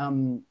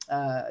and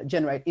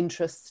generate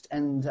interest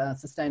and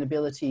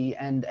sustainability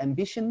and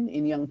ambition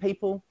in young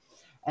people,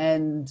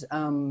 and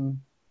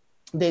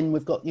then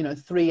we've got, you know,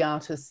 3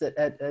 artists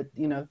at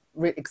you know,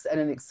 at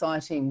an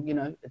exciting, you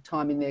know,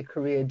 time in their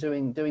career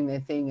doing their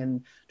thing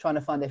and trying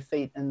to find their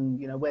feet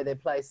and, you know, where they're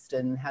placed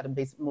and how to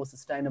be more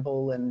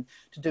sustainable and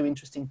to do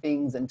interesting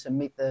things and to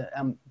meet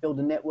build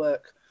a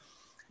network.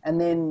 And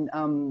then,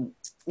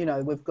 you know,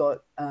 we've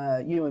got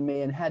you and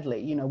me and Hadley,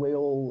 you know, we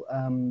all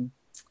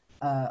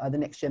are the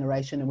next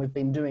generation, and we've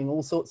been doing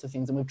all sorts of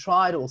things and we've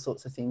tried all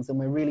sorts of things, and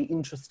we're really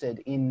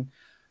interested in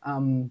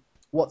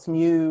what's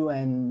new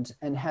and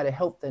how to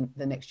help the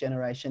next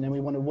generation, and we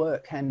want to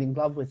work hand in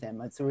glove with them.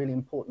 It's a really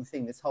important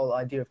thing, this whole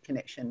idea of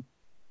connection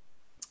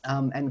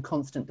and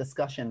constant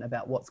discussion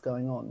about what's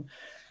going on,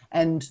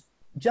 and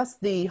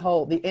just the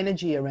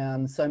energy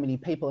around so many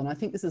people. And I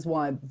think this is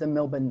why the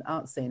Melbourne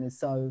art scene is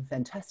so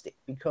fantastic,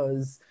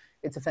 because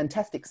it's a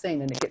fantastic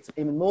scene, and it gets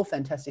even more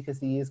fantastic as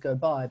the years go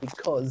by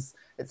because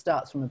it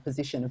starts from a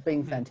position of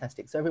being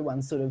fantastic. So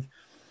everyone's sort of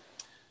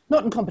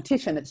not in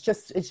competition. It's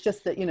just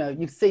that, you know,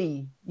 you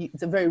see,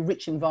 it's a very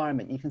rich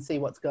environment. You can see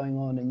what's going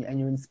on, and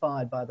you're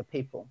inspired by the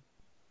people.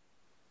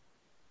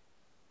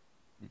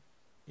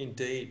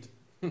 Indeed.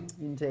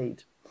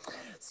 Indeed.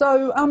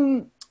 So,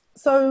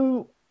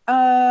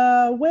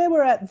 where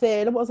we're at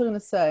there, what was I going to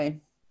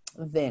say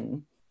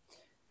then?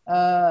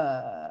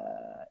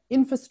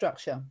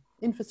 Infrastructure.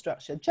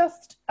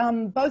 Just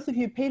both of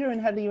you, Peter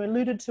and Hadley, you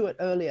alluded to it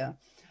earlier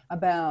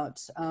about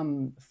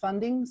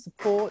funding,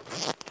 support,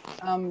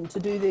 to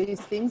do these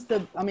things.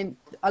 I mean,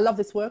 I love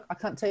this work. I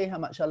can't tell you how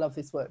much I love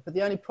this work. But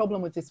the only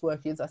problem with this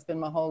work is I spend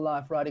my whole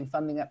life writing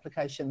funding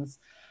applications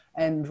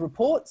and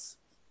reports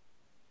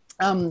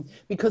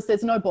because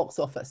there's no box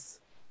office.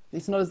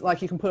 It's not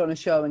like you can put on a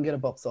show and get a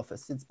box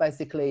office. It's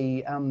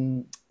basically,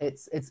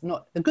 it's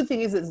not, the good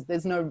thing is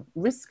there's no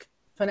risk,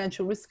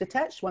 financial risk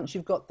attached once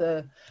you've got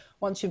the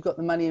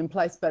money in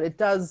place, but it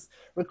does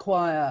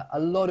require a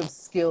lot of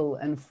skill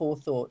and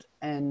forethought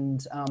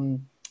and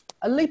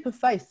a leap of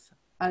faith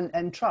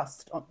and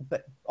trust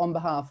on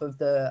behalf of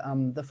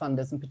the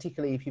funders, and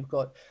particularly if you've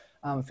got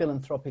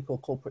philanthropic or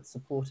corporate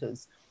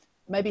supporters.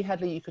 Maybe,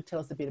 Hadley, you could tell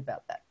us a bit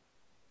about that.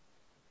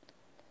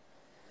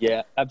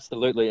 Yeah,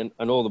 absolutely.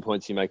 And all the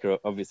points you make are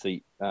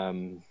obviously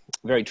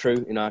very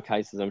true in our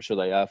cases. I'm sure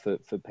they are for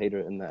Peter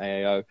and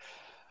the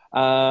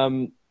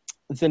AAO.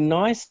 The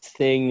nice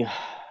thing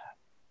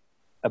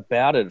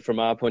about it from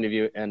our point of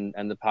view and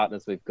the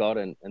partners we've got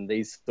and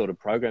these sort of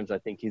programs, I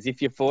think, is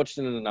if you're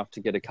fortunate enough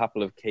to get a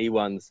couple of key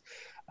ones.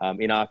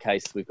 In our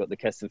case, we've got the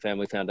Keston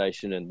Family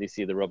Foundation and this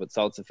year the Robert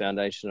Salzer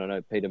Foundation. I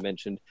know Peter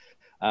mentioned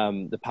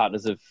the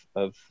partners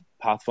of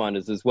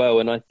Pathfinders as well.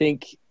 And I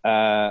think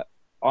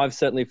I've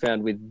certainly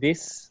found with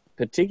this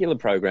particular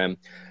program,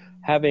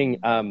 having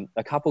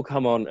a couple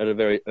come on at a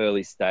very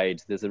early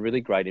stage, there's a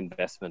really great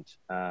investment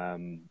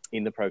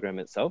in the program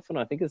itself. And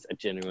I think it's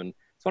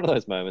it's one of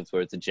those moments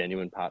where it's a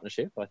genuine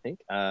partnership, I think.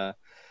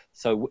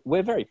 So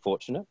we're very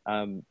fortunate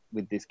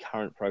with this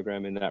current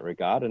program in that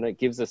regard. And it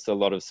gives us a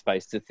lot of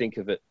space to think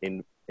of it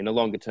in a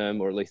longer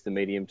term, or at least a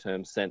medium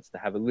term sense, to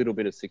have a little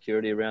bit of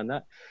security around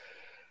that.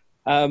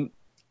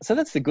 So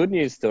that's the good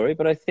news story.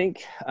 But I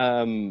think,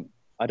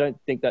 I don't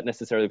think that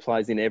necessarily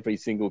applies in every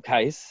single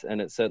case,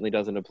 and it certainly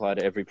doesn't apply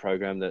to every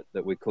program that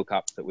we cook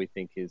up that we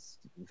think is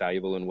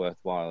valuable and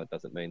worthwhile. It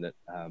doesn't mean that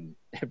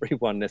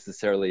everyone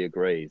necessarily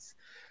agrees.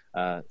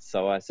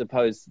 So I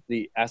suppose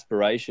the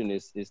aspiration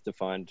is to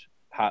find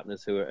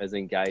partners who are as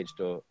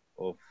engaged or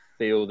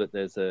feel that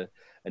there's a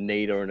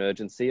need or an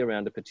urgency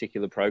around a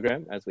particular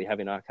program, as we have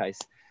in our case.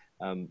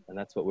 And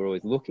that's what we're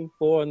always looking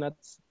for. And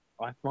that's,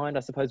 I find, I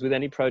suppose, with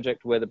any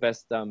project where the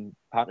best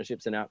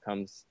partnerships and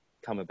outcomes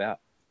come about.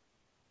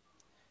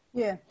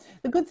 Yeah,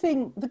 the good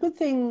thing,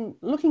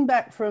 looking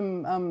back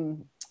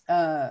from,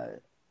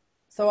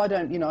 so I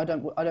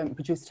don't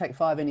produce Take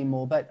 5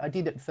 anymore, but I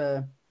did it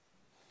for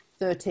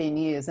 13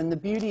 years, and the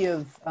beauty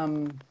of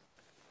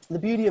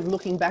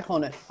looking back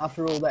on it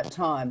after all that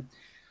time,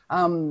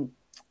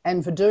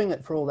 and for doing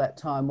it for all that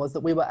time, was that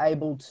we were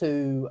able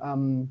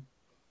to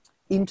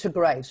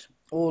integrate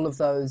all of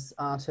those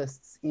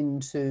artists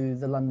into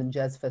the London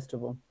Jazz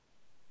Festival.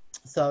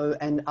 So,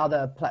 and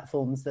other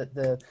platforms that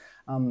the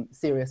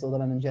Sirius or the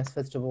London Jazz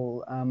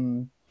Festival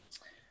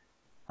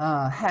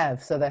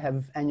have. So they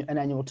have an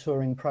annual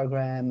touring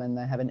program, and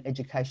they have an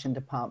education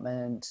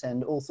department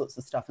and all sorts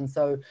of stuff. And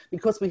so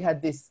because we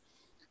had this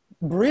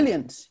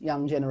brilliant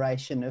young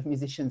generation of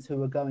musicians who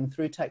were going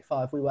through Take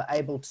 5, we were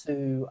able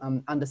to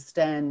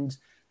understand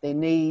their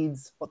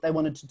needs, what they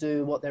wanted to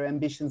do, what their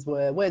ambitions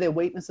were, where their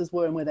weaknesses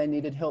were, and where they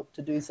needed help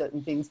to do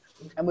certain things.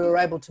 And we were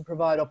able to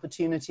provide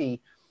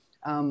opportunity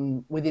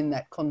within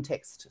that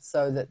context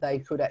so that they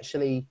could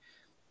actually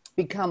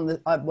become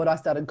what I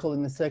started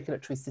calling the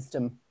circulatory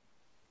system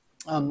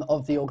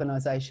of the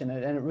organisation.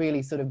 And it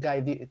really sort of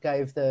gave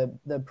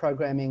the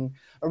programming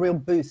a real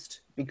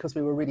boost, because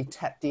we were really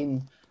tapped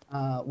in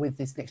with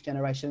this next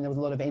generation. There was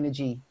a lot of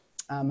energy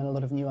and a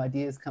lot of new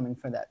ideas coming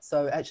from that.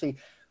 So actually,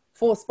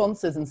 for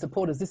sponsors and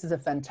supporters, this is a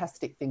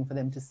fantastic thing for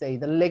them to see.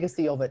 The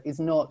legacy of it is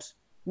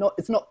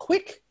it's not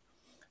quick,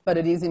 but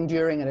it is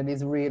enduring, and it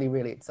is really,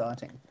 really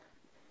exciting.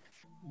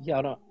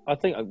 Yeah, I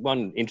think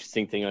one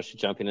interesting thing I should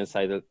jump in and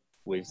say that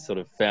we've sort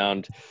of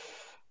found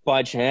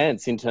by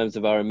chance in terms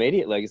of our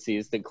immediate legacy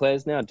is that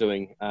Claire's now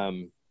doing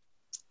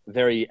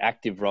very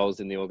active roles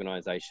in the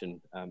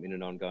organisation in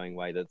an ongoing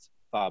way that's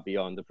far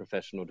beyond the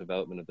professional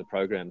development of the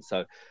program.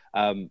 So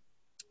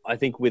I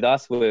think with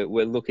us, we're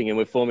looking and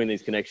we're forming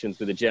these connections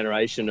with a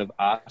generation of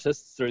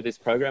artists through this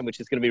program, which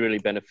is going to be really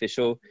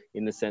beneficial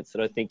in the sense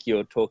that I think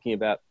you're talking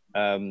about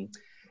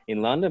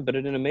in London, but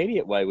in an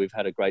immediate way, we've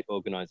had a great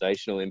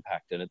organisational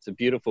impact, and it's a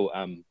beautiful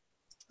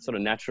sort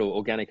of natural,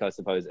 organic, I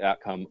suppose,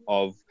 outcome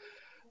of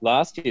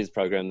last year's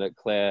program that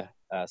Claire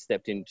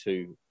stepped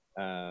into,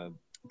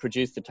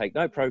 produced the Take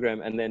Note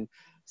program, and then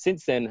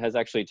since then has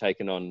actually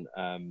taken on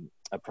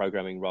a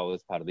programming role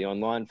as part of the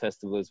online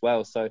festival as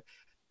well. So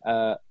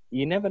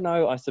you never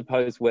know, I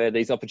suppose, where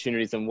these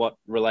opportunities and what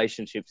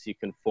relationships you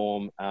can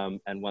form.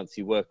 And once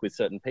you work with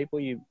certain people,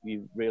 you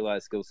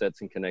realise skill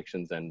sets and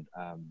connections. And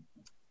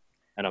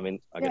I mean,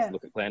 I guess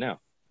look at Claire now.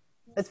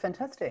 It's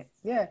fantastic,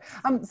 yeah.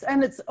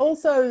 And it's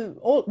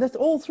also, there's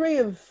all three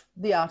of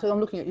the artists. I'm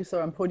looking at you,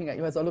 sorry, I'm pointing at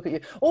you as I look at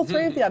you. All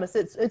three of the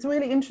artists, it's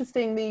really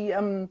interesting.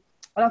 And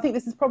I think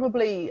this is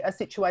probably a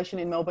situation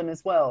in Melbourne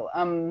as well.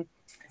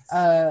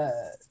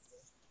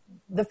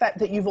 The fact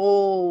that you've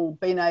all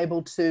been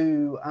able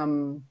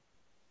to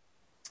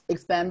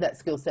expand that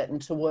skill set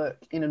and to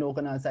work in an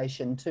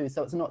organisation too.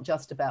 So it's not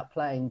just about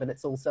playing, but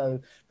it's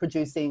also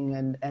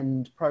producing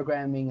and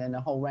programming and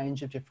a whole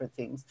range of different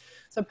things.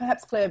 So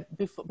perhaps, Claire,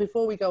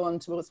 before we go on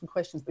to some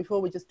questions, before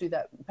we just do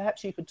that,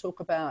 perhaps you could talk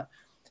about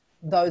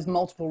those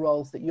multiple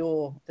roles that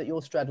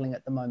you're straddling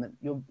at the moment.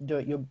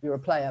 You're a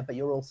player, but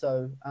you're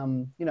also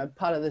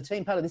part of the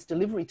team, part of this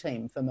delivery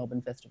team for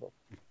Melbourne Festival.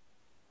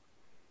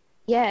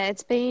 Yeah,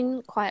 it's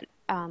been quite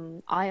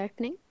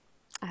eye-opening,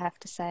 I have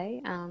to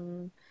say,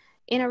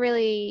 in a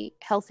really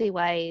healthy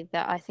way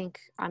that I think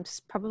I'm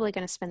probably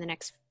going to spend the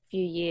next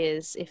few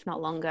years, if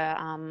not longer,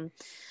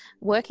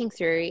 working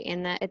through.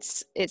 In that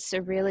it's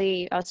a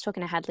really, I was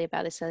talking to Hadley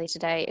about this earlier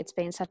today, it's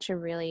been such a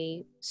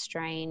really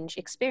strange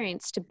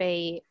experience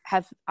to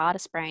have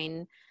artist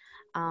brain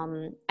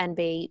and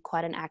be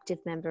quite an active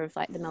member of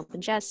like the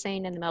Melbourne jazz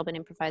scene and the Melbourne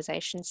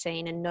improvisation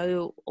scene and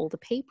know all the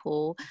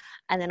people,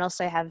 and then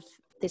also have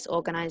this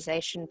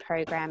organisation,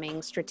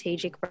 programming,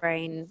 strategic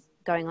brain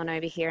going on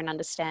over here and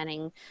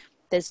understanding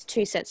there's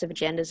two sets of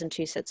agendas and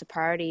two sets of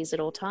priorities at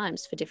all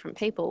times for different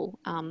people.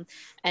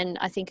 And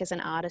I think as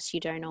an artist,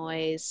 you don't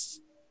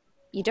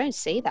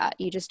see that.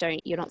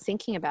 You're not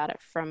thinking about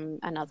it from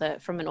an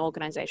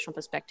organisational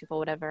perspective or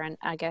whatever. And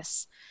I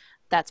guess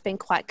that's been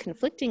quite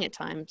conflicting at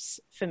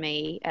times for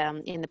me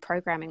in the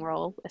programming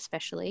role,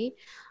 especially.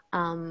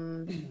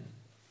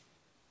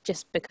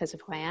 Just because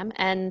of who I am.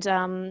 And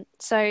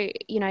so,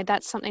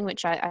 that's something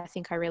which I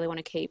think I really want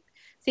to keep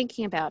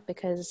thinking about,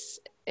 because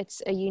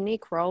it's a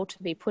unique role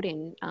to be put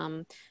in,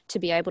 to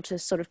be able to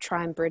sort of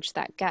try and bridge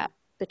that gap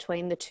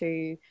between the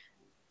two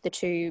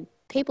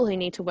people who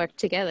need to work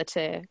together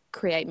to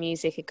create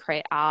music and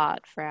create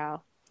art for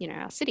our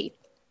city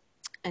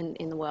and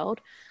in the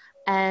world.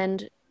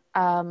 And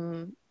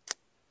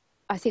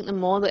I think the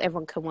more that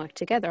everyone can work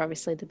together,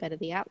 obviously the better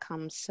the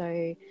outcomes.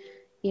 So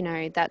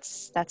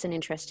that's an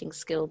interesting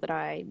skill that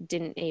I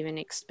didn't even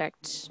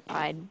expect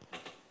I'd,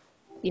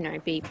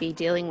 be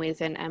dealing with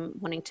and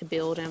wanting to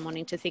build and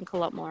wanting to think a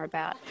lot more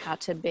about how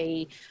to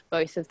be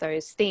both of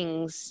those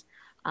things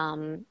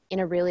in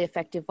a really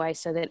effective way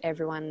so that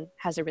everyone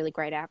has a really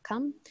great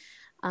outcome.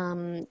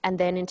 And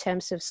then in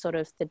terms of sort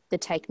of the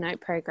Take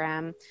Note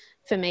program,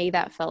 for me,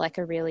 that felt like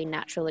a really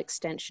natural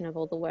extension of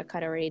all the work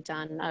I'd already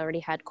done. I already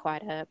had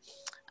quite a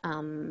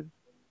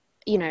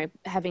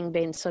having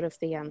been sort of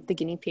the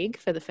guinea pig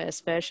for the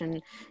first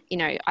version,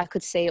 I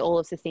could see all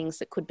of the things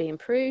that could be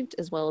improved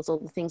as well as all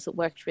the things that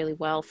worked really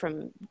well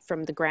from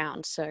the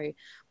ground. So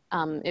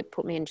it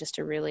put me in just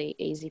a really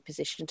easy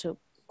position to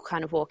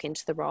kind of walk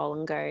into the role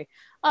and go,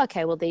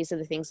 okay, well, these are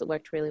the things that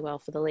worked really well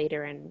for the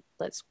leader and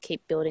let's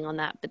keep building on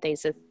that. But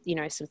these are,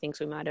 some things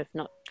we might have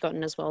not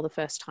gotten as well the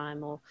first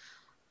time, or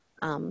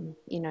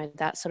you know,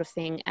 that sort of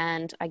thing.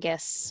 And I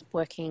guess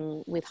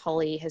working with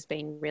Holly has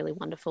been really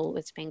wonderful.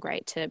 It's been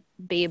great to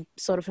be a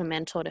sort of a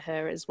mentor to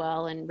her as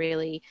well, and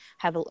really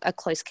have a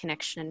close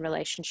connection and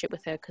relationship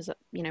with her, because,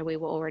 you know, we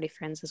were already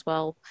friends as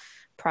well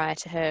prior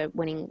to her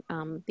winning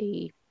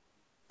the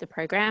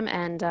program.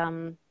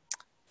 And,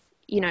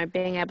 you know,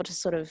 being able to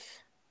sort of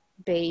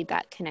be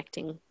that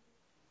connecting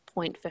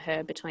point for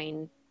her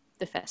between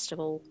the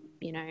festival,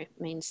 you know,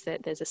 means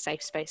that there's a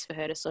safe space for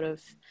her to sort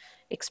of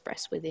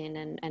express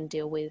within and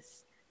deal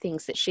with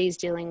things that she's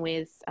dealing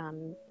with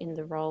in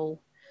the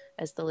role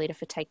as the leader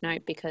for Take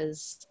Note.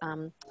 Because,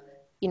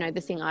 you know,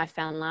 the thing I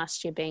found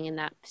last year being in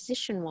that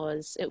position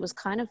was, it was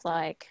kind of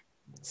like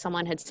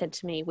someone had said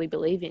to me, "We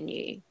believe in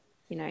you,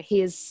 you know,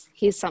 here's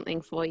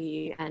something for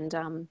you."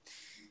 And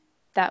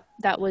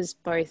that was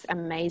both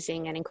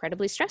amazing and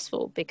incredibly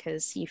stressful,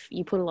 because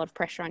you put a lot of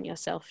pressure on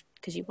yourself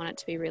because you want it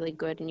to be really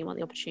good, and you want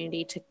the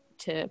opportunity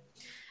to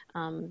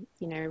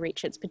you know,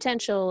 reach its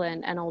potential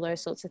and all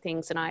those sorts of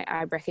things. And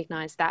I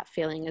recognize that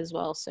feeling as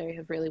well. So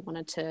have really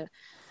wanted to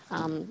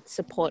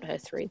support her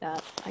through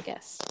that, I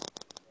guess.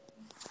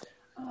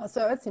 Oh,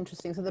 so that's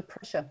interesting. So the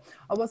pressure,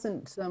 I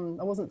wasn't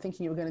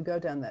thinking you were going to go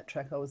down that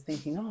track. I was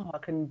thinking, I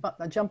can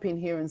jump in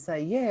here and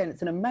say, yeah, and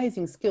it's an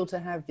amazing skill to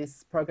have,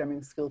 this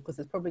programming skill, because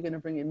it's probably going to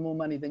bring in more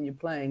money than you're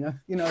playing,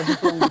 you know, over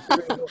a longer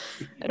period.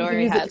 It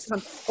already has.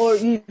 Or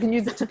you can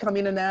use it to come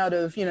in and out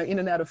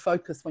of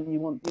focus when you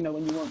want, you know,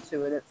 when you want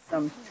to. And it's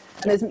and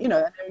there's, you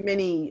know, there are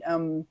many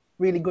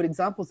really good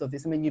examples of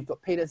this. I mean, you've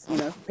got Peter's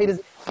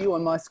view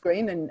on my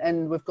screen,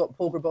 and we've got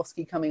Paul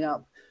Grabowski coming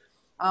up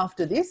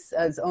after this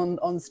as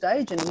on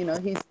stage, and you know,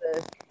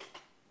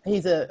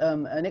 he's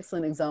an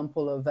excellent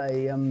example of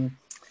a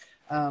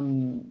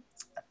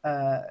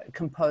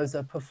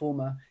composer,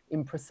 performer,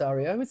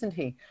 impresario, isn't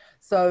he?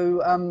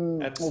 So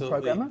absolutely, or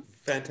programmer,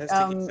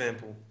 fantastic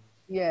example.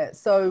 Yeah,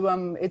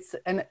 so it's,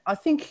 and I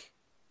think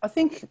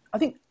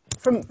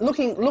from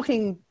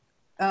looking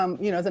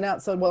you know, as an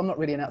outsider, well, I'm not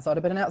really an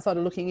outsider, but an outsider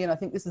looking in, I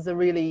think this is a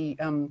really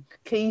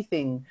key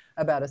thing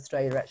about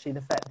Australia, actually,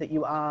 the fact that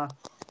you are,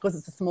 because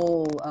it's a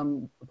small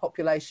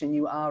population,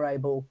 you are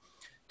able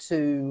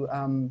to,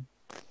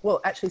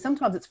 well, actually,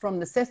 sometimes it's from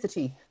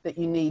necessity that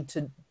you need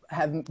to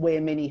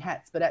wear many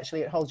hats, but actually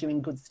it holds you in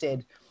good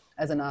stead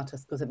as an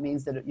artist, because it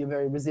means that you're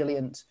very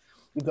resilient.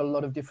 You've got a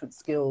lot of different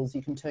skills.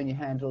 You can turn your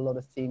hand to a lot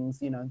of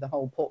things, you know, the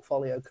whole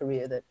portfolio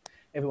career that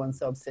everyone's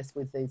so obsessed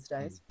with these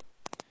days.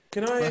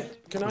 Can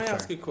I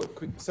ask a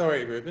quick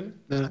sorry, Reuben?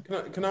 No.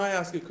 Can I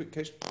ask a quick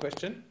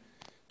question?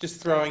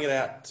 Just throwing it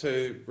out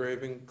to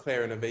Reuben,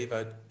 Claire and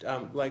Aviva,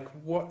 like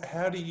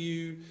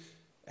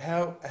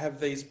how have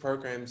these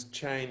programs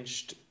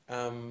changed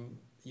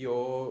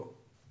your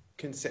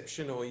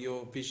conception or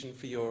your vision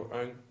for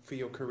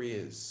your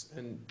careers,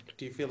 and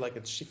do you feel like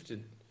it's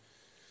shifted?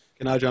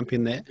 Can I jump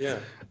in there? Yeah.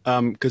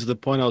 Because the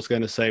point I was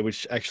going to say,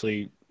 which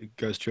actually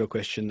goes to your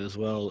question as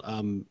well,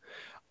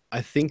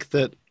 I think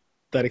that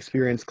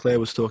experience Claire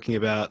was talking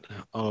about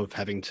of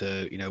having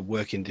to, you know,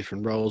 work in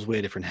different roles,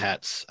 wear different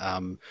hats,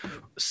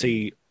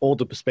 see all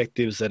the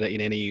perspectives that are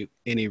in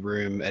any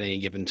room at any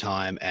given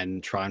time,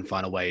 and try and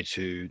find a way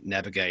to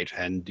navigate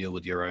and deal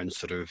with your own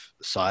sort of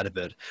side of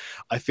it.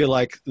 I feel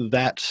like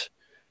that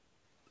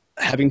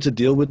having to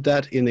deal with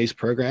that in these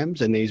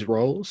programs and these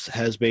roles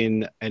has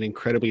been an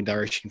incredibly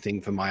nourishing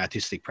thing for my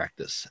artistic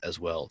practice as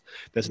well.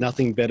 There's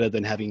nothing better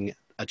than having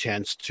a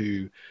chance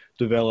to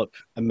develop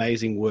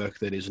amazing work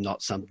that is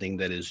not something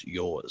that is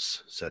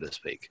yours, so to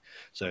speak.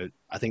 So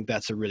I think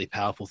that's a really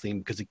powerful thing,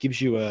 because it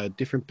gives you a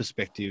different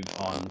perspective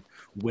on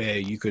where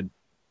you could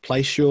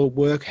place your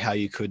work, how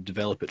you could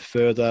develop it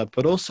further,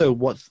 but also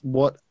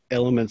what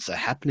elements are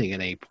happening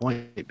at any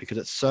point, because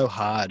it's so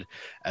hard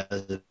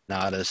as an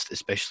artist,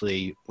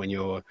 especially when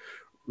you're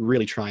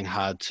really trying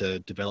hard to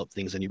develop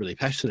things and you're really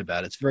passionate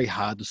about it. It's very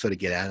hard to sort of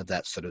get out of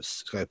that sort of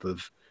scope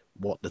of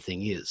what the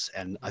thing is.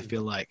 And I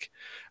feel like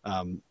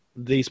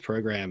these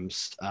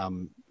programs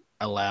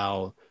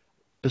allow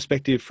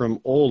perspective from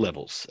all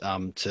levels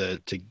to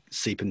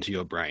seep into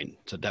your brain.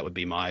 So that would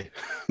be my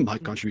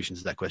contribution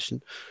to that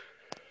question.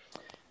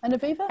 And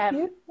Aviva,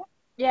 you?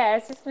 Yeah, I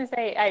was just going to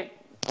say, I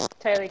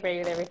totally agree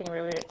with everything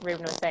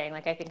Reuben was saying.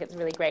 Like, I think it's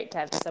really great to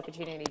have this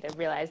opportunity to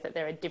realize that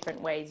there are different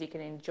ways you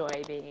can enjoy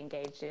being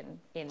engaged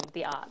in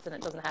the arts, and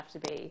it doesn't have to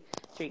be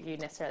through you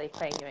necessarily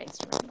playing your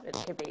instrument. It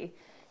could be,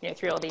 you know,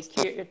 through all these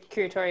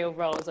curatorial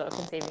roles or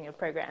conceiving of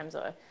programs,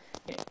 or,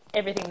 you know,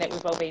 everything that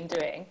we've all been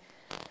doing.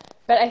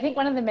 But I think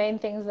one of the main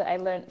things that I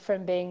learned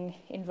from being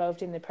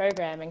involved in the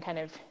program and kind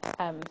of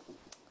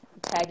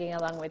tagging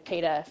along with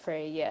Peter for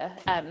a year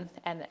and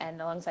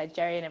alongside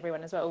Jerry and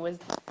everyone as well was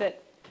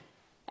that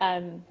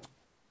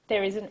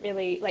there isn't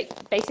really,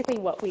 like, basically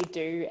what we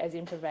do as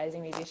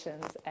improvising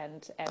musicians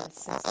and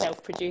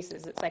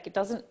self-producers, it's like it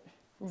doesn't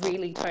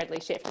really totally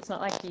shift. It's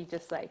not like you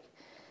just like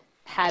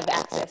have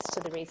access to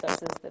the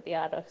resources that the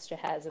Art Orchestra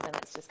has and then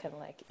it's just kind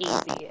of like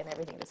easy and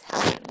everything just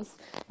happens.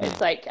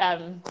 It's like,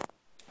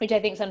 which I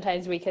think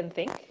sometimes we can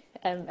think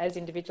as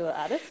individual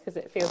artists, because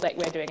it feels like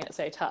we're doing it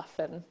so tough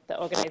and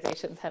the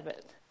organisations have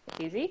it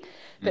easy.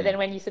 But then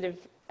when you sort of,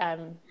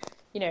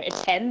 you know,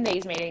 attend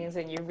these meetings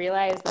and you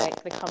realize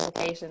like the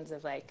complications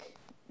of like,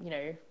 you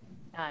know,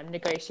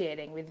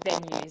 negotiating with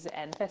venues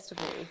and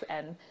festivals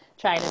and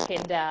trying to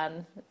pin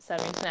down some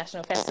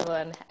international festival,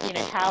 and you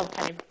know how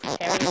kind of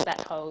precarious that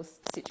whole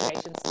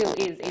situation still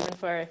is, even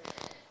for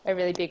a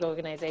really big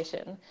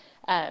organization,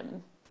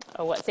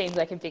 or what seems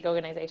like a big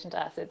organization to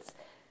us.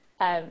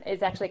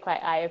 It's actually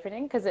quite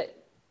eye-opening, because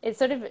it's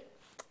sort of,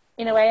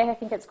 in a way, I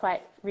think it's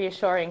quite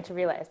reassuring to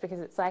realize, because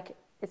it's like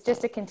it's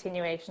just a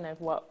continuation of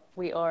what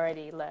we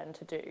already learned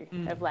to do,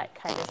 of like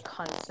kind of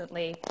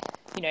constantly,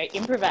 you know,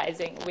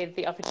 improvising with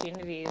the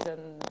opportunities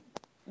and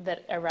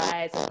that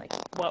arise and like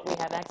what we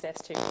have access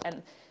to,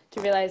 and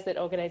to realize that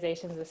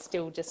organizations are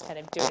still just kind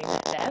of doing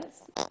that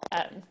dance,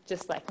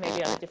 just like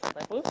maybe on a different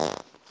level,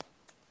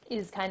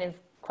 is kind of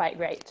quite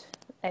great,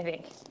 I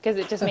think, because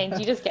it just means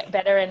you just get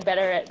better and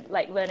better at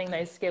like learning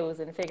those skills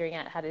and figuring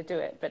out how to do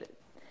it. But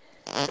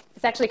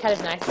it's actually kind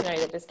of nice to know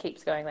that it just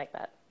keeps going like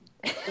that.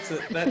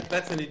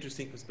 That's an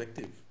interesting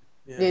perspective.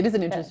 Yeah, it is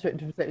an interesting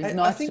perspective. It's Hey,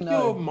 nice I think to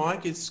know. your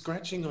mic is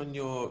scratching on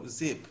your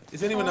zip.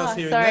 Is anyone else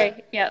hearing sorry.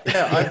 that? Yep.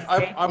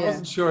 Yeah, I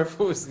wasn't sure if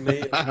it was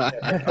me.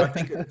 I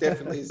think it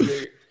definitely is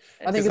you.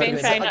 I think I've been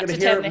it's trying I not could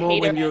to hear turn it the more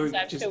heater when on, you're so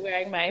I'm just... still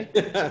wearing my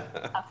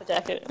puffer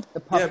jacket.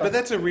 Yeah, but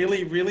that's a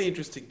really, really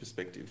interesting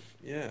perspective.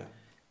 Yeah.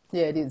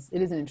 Yeah, it is.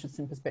 It is an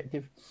interesting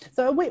perspective.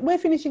 So we're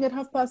finishing at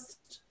half past,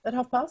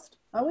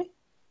 are we,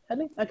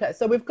 Hadley? Okay,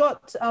 so we've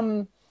got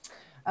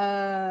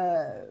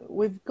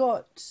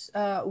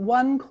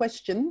one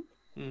question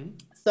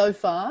so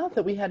far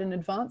that we had in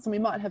advance, and we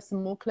might have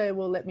some more. Claire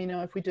will let me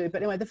know if we do.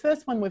 But anyway, the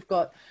first one we've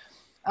got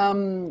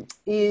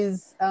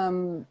is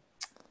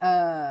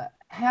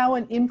how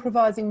an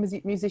improvising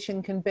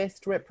musician can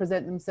best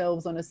represent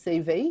themselves on a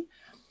CV.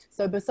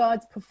 So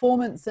besides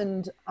performance,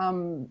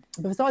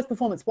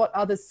 what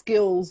other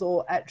skills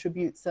or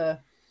attributes are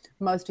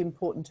most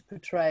important to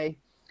portray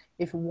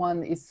if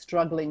one is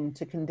struggling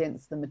to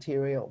condense the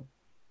material?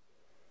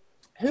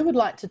 Who would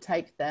like to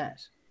take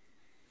that?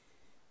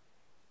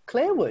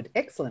 Claire would.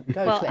 Excellent.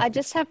 Go, well, Claire. I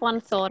just have one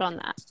thought on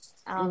that.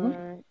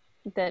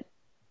 That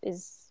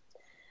is,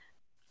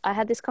 I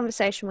had this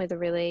conversation with a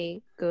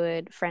really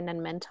good friend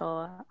and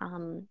mentor,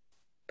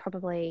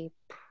 probably,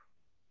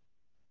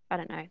 I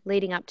don't know,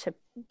 leading up to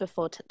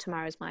before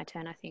tomorrow's my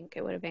turn, I think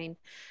it would have been.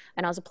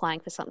 And I was applying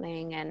for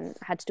something and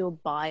I had to do a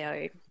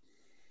bio,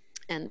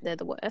 and they're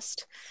the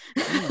worst.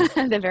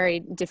 They're very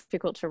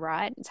difficult to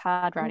write. It's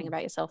hard writing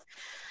about yourself.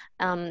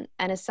 And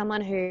as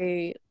someone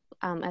who,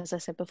 as I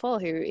said before,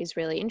 who is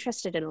really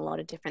interested in a lot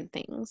of different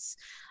things,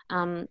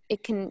 I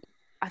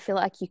feel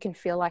like you can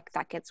feel like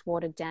that gets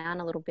watered down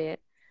a little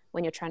bit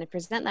when you're trying to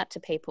present that to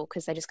people,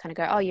 because they just kind of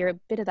go, oh, you're a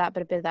bit of that,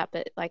 but a bit of that,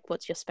 but like,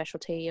 what's your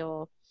specialty?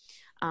 Or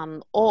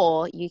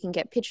you can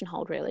get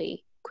pigeonholed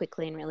really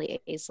quickly and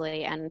really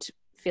easily and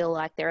feel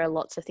like there are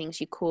lots of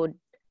things you could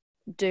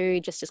do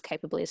just as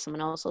capably as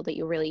someone else, or that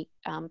you're really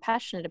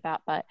passionate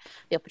about, but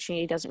the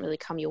opportunity doesn't really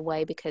come your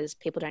way because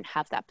people don't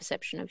have that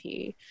perception of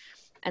you.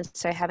 And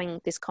so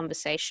having this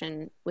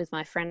conversation with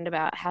my friend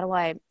about how do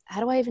I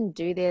even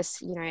do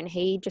this, you know, and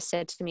he just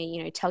said to me,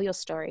 you know, tell your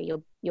story.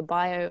 Your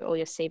bio or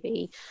your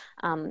CV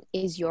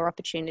is your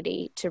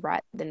opportunity to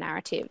write the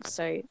narrative.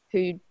 So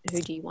who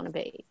do you want to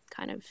be?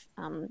 Kind of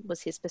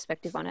was his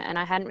perspective on it, and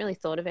I hadn't really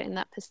thought of it in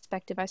that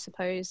perspective. I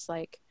suppose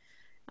like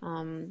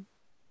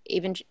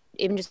even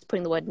just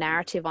putting the word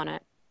narrative on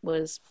it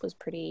was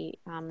pretty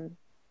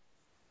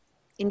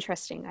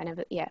interesting. I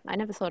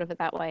never thought of it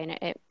that way, and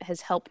it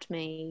has helped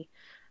me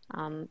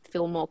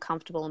feel more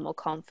comfortable and more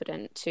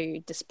confident to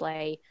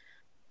display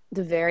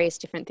the various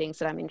different things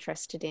that I'm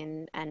interested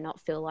in, and not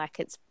feel like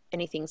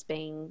anything's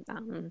being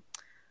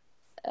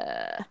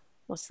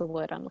what's the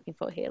word I'm looking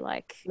for here?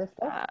 Like left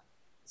off?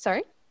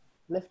 Sorry?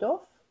 Left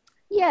off?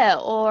 Yeah,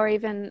 or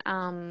even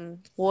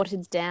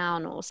watered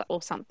down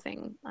or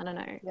something. I don't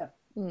know. Yeah.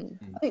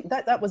 I think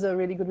that was a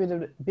really good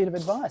bit of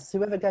advice.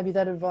 Whoever gave you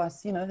that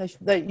advice, you know,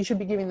 you should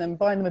be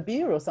buying them a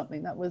beer or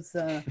something. That was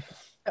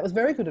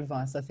very good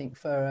advice, I think,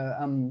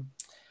 for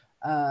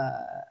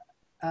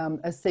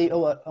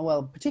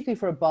particularly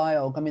for a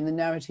biog. I mean, the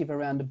narrative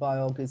around a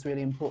biog is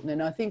really important,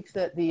 and I think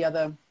that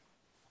the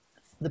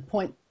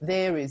point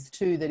there is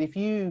too that if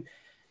you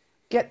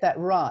get that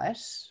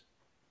right,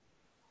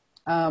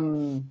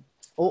 or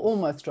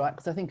almost right,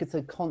 because I think it's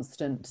a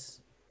constant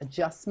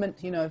adjustment,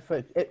 you know,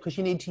 because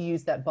you need to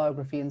use that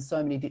biography in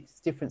so many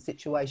different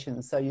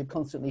situations, so you're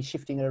constantly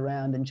shifting it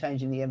around and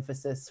changing the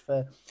emphasis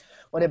for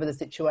whatever the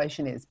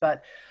situation is.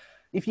 But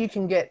if you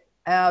can get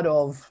out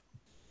of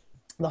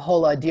the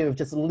whole idea of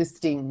just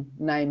listing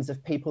names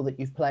of people that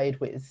you've played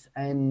with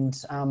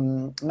and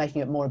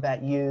making it more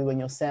about you and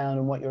your sound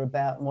and what you're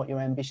about and what your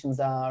ambitions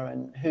are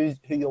and who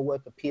your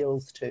work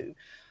appeals to,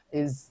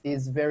 is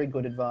very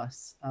good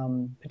advice,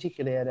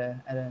 particularly at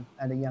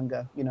a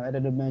younger, you know, at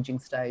an emerging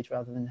stage,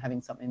 rather than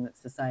having something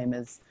that's the same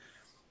as,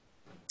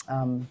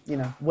 you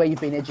know, where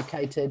you've been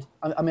educated.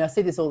 I mean, I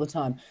see this all the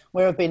time.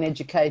 Where you've been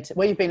educated,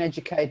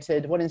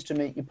 what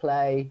instrument you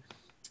play,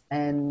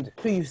 and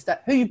who you've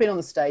been on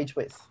the stage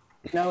with.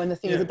 And the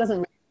thing is, it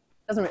doesn't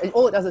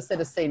all it does is set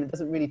a scene. It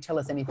doesn't really tell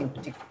us anything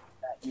particular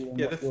about you and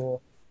what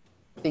your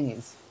thing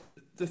is.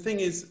 The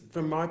thing is,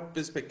 from my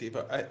perspective,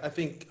 I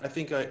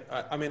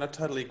mean, I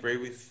totally agree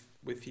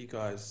with you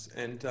guys,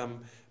 and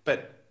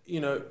but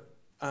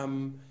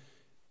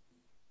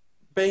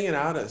being an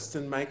artist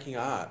and making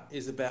art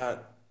is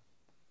about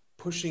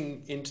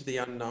pushing into the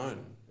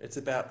unknown. It's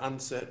about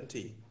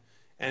uncertainty,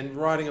 and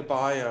writing a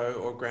bio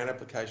or grant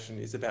application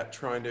is about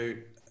trying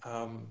to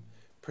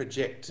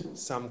project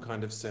some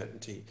kind of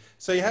certainty.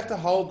 So you have to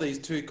hold these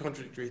two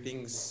contradictory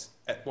things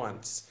at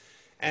once.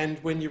 And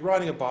when you're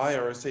writing a bio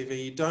or a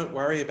CV, you don't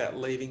worry about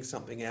leaving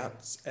something out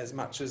as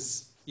much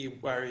as you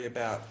worry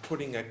about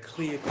putting a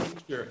clear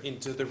picture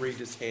into the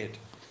reader's head.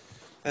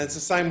 And it's the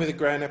same with a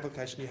grant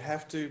application. You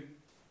have to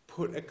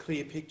put a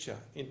clear picture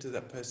into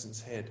that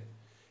person's head.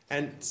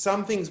 And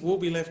some things will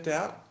be left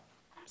out.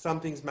 Some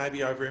things may be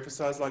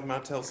overemphasised. Like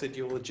Martel said,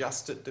 you'll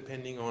adjust it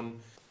depending on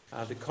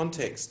the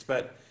context.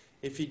 But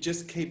if you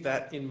just keep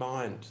that in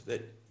mind,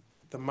 that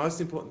the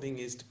most important thing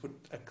is to put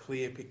a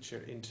clear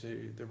picture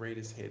into the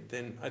reader's head,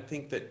 then I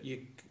think that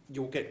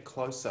you'll get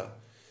closer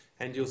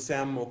and you'll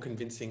sound more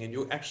convincing, and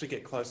you'll actually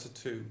get closer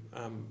to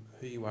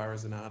who you are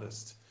as an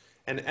artist.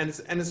 And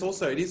it's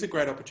also, it is a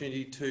great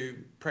opportunity to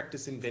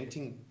practice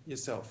inventing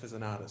yourself as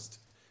an artist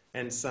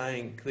and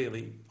saying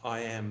clearly, I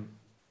am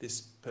this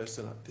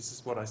person, this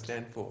is what I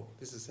stand for,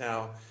 this is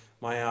how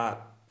my art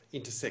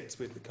intersects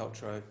with the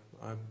culture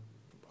I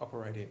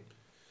operate in.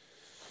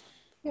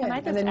 Yeah, can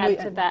I just add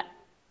to that?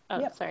 Oh,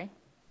 yep. Sorry.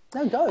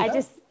 No, go. I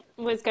just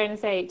was going to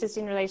say, just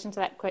in relation to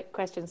that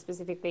question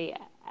specifically,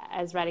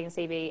 as writing a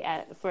CV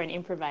for an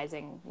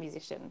improvising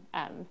musician,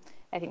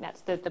 I think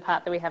that's the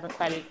part that we haven't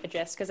quite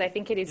addressed, because I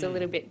think it is a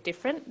little bit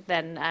different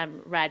than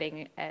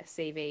writing a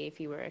CV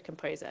if you were a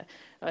composer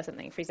or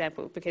something, for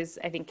example, because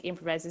I think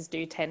improvisers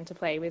do tend to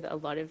play with a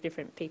lot of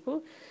different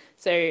people.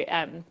 So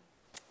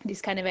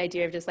this kind of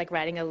idea of just like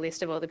writing a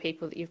list of all the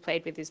people that you've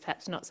played with is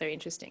perhaps not so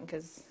interesting,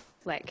 because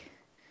like,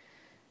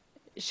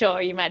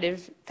 sure, you might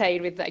have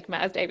played with like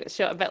Miles Davis,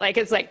 sure, but like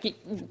it's like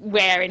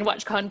where, in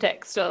what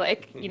context, or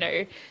like,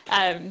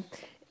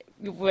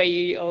 were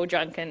you all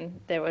drunk and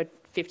there were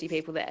 50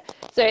 people there?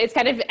 So it's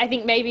kind of, I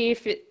think maybe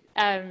if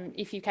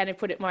you kind of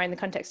put it more in the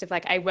context of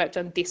like, I worked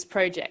on this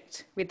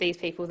project with these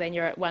people, then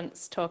you're at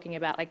once talking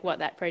about like what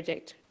that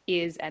project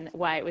is and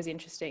why it was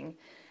interesting,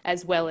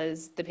 as well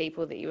as the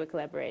people that you were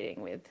collaborating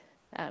with.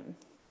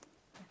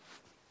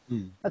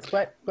 That's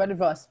great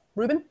advice.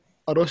 Reuben?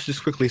 I'd also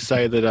just quickly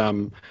say that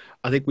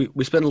I think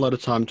we spend a lot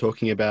of time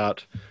talking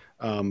about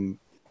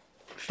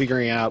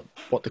figuring out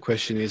what the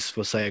question is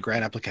for, say, a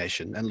grant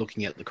application, and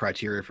looking at the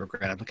criteria for a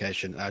grant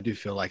application. And I do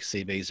feel like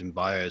CVs and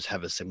bios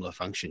have a similar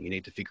function. You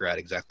need to figure out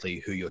exactly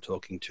who you're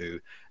talking to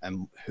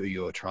and who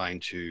you're trying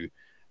to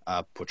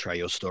portray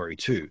your story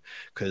to,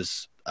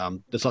 because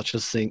there's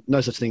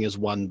no such thing as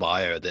one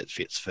bio that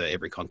fits for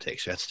every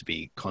context. It has to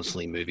be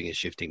constantly moving and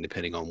shifting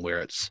depending on where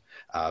it's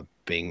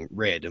being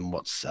read and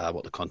what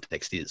the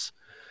context is.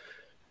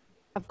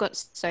 I've got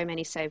so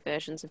many saved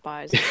versions of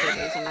bios and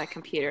CVs on my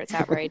computer. It's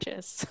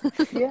outrageous.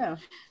 Yeah.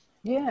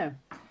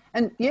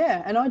 And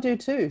I do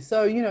too.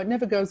 So, it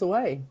never goes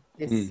away.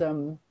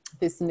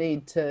 This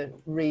need to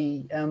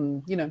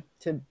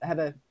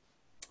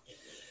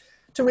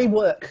to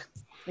rework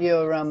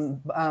your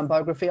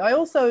biography. I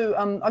also,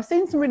 I've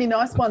seen some really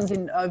nice ones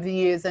over the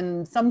years,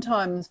 and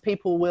sometimes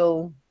people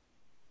will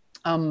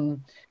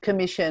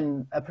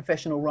commission a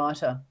professional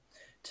writer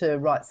to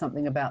write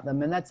something about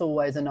them, and that's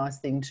always a nice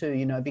thing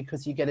too,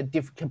 because you get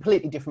a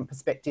completely different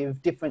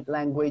perspective, different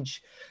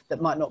language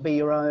that might not be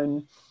your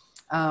own,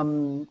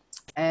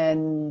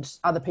 and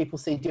other people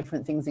see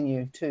different things in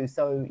you too.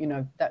 So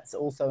that's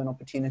also an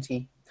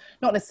opportunity,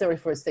 not necessarily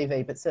for a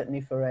CV, but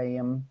certainly for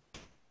a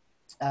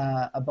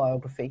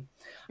biography.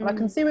 And I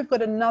can see we've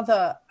got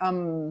another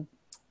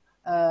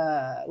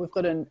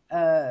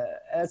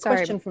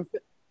question from.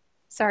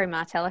 Sorry,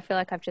 Martel. I feel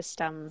like I've just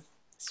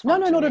no,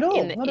 not at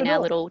all. In our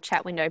little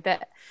chat window.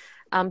 But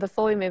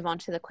before we move on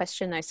to the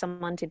question, though,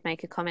 someone did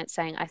make a comment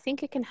saying, I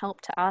think it can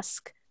help to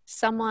ask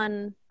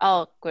someone.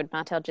 Oh, good.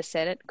 Martel just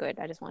said it. Good.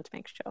 I just wanted to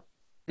make sure.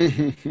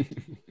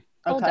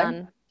 All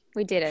done.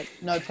 We did it.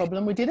 No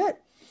problem. We did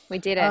it. We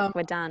did it.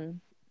 We're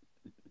done.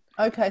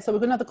 Okay, so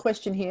we've got another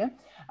question here.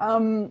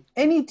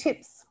 Any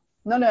tips?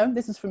 No,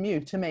 this is from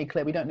you to me,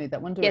 Claire. We don't need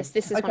that one, do we? Yes,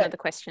 this is one of the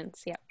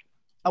questions. Yeah.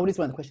 Oh, it is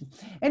one of the questions.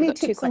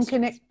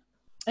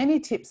 Any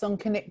tips on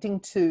connecting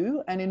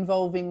to and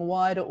involving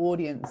wider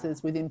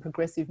audiences within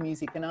progressive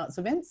music and arts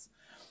events?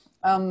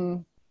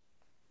 And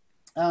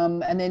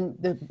then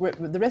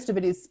the rest of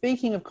it is,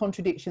 speaking of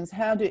contradictions,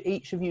 how do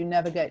each of you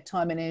navigate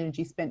time and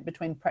energy spent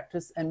between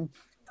practice and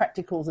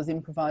practicals as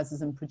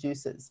improvisers and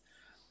producers?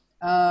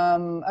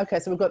 Okay,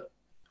 so we've got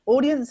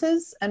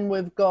audiences and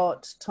we've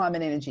got time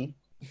and energy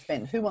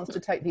spent. Who wants to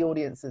take the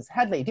audiences?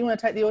 Hadley, do you want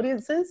to take the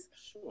audiences?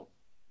 Sure.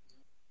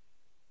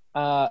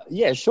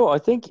 Yeah, sure. I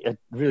think it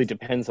really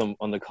depends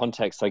on the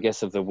context, I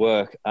guess, of the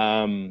work.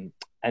 And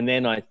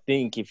then I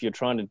think if you're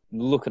trying to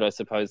look at, I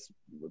suppose,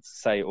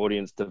 let's say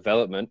audience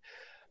development,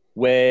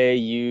 where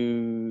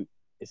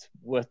it's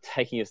worth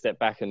taking a step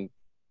back and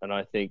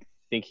I think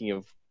thinking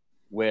of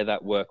where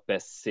that work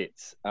best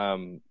sits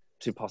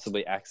to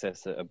possibly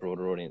access a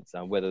broader audience,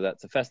 whether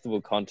that's a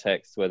festival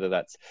context, whether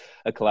that's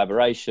a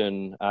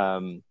collaboration.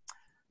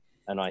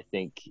 And I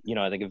think,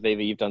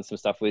 Aviva, you've done some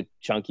stuff with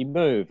Chunky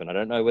Move, and I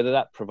don't know whether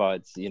that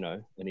provides,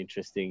 an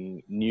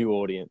interesting new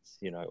audience,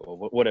 or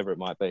whatever it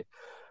might be.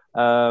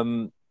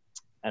 And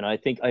I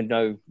think, I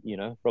know,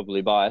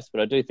 probably biased,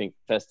 but I do think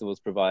festivals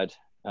provide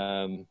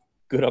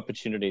good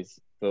opportunities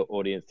for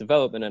audience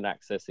development and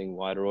accessing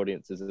wider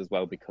audiences as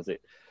well, because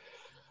it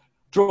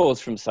draws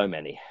from so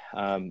many.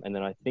 And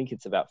then I think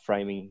it's about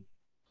framing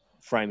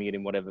it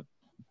in whatever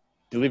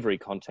delivery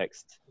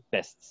context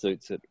best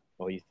suits it,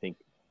 or you think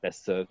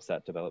best serves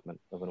that development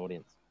of an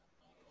audience.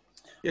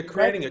 Yeah,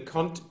 creating a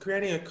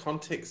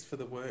context for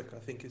the work, I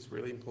think, is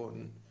really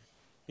important.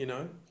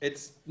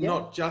 It's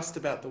not just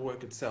about the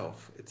work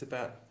itself. It's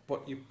about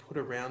what you put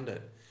around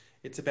it.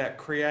 It's about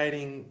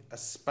creating a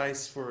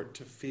space for it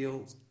to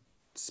feel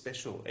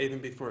special even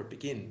before it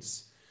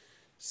begins.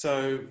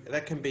 So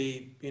that can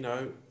be,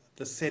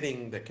 the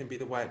setting, that can be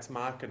the way it's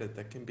marketed,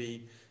 that can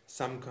be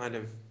some kind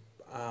of,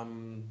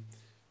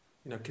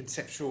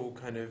 conceptual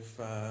kind of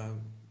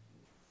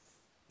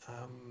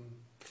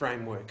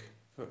framework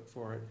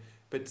for it.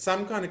 But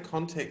some kind of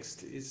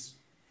context is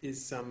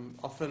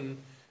often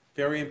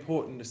very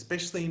important,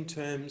 especially in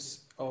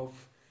terms of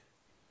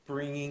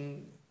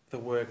bringing the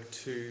work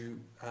to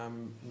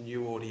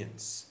new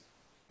audience.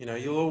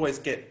 You'll always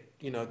get,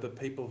 the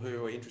people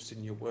who are interested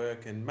in your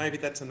work, and maybe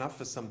that's enough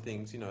for some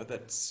things.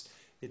 But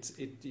if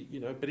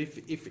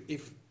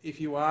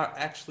you are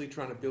actually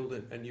trying to build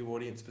a new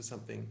audience for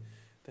something,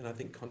 then I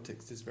think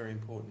context is very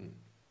important.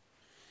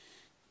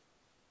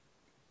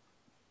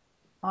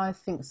 I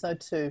think so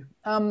too.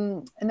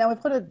 And now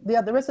we've got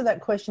the rest of that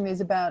question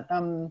is about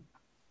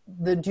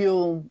the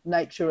dual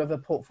nature of a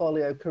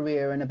portfolio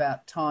career and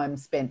about time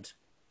spent.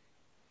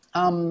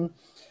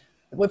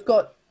 We've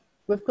got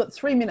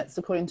 3 minutes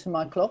according to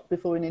my clock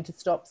before we need to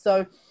stop.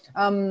 So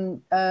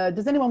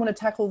does anyone want to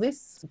tackle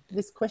this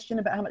question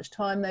about how much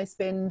time they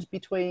spend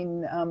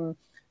between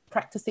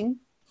practicing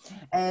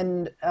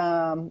and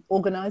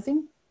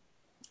organising,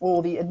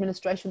 or the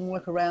administration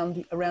work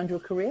around your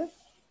career?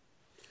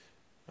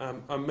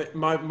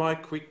 My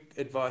quick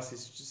advice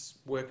is just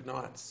work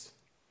nights.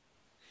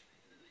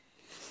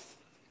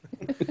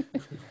 It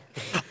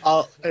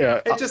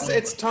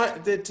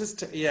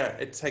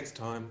takes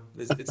time.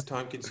 It's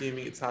time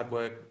consuming. It's hard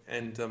work,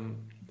 and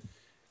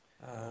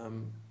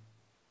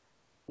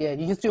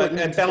you just do it.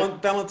 And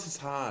balance is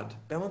hard.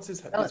 Balance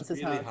is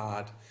really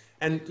hard.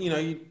 And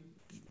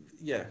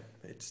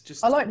it's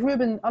just. I like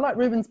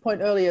Reuben's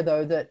point earlier,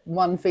 though, that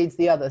one feeds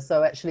the other.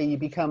 So actually, you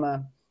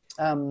become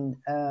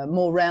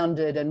more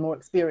rounded and more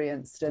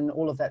experienced, and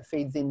all of that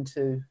feeds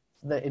into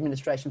the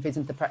administration, feeds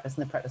into the practice,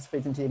 and the practice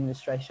feeds into the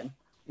administration.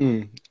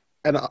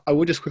 And I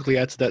would just quickly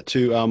add to that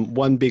too.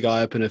 One big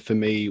eye-opener for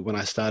me when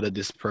I started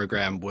this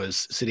program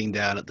was sitting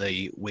down at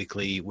the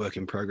weekly work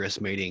in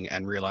progress meeting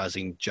and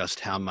realizing just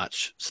how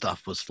much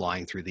stuff was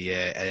flying through the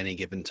air at any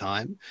given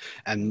time,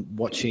 and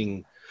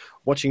watching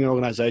an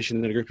organization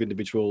and a group of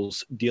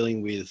individuals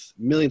dealing with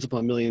millions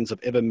upon millions of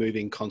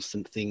ever-moving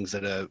constant things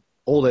that are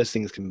all those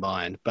things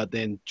combined, but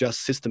then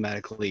just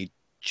systematically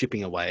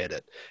chipping away at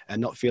it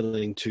and not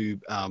feeling too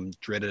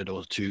dreaded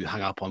or too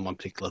hung up on one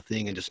particular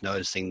thing, and just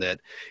noticing that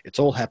it's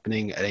all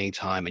happening at any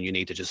time, and you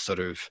need to just sort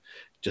of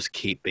just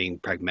keep being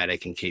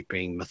pragmatic and keep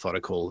being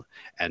methodical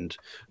and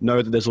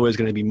know that there's always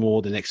going to be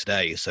more the next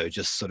day. So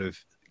just sort of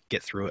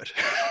get through it,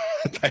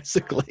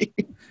 basically.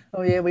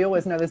 Oh yeah, we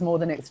always know there's more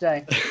the next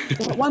day.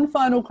 One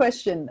final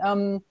question.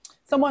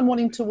 Someone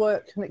wanting to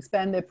work and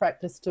expand their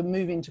practice to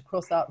move into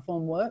cross-art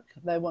form work,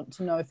 they want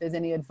to know if there's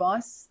any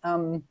advice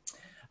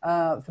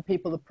for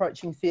people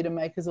approaching theatre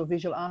makers or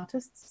visual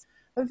artists.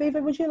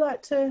 Aviva, would you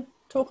like to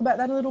talk about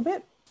that a little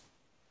bit?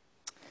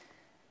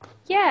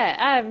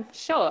 Yeah,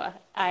 sure,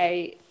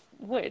 I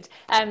would.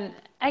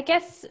 I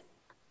guess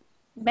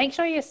make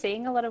sure you're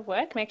seeing a lot of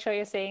work, make sure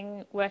you're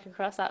seeing work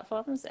across art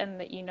forms, and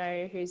that you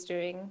know who's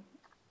doing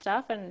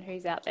stuff and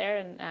who's out there,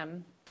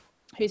 and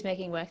who's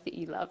making work that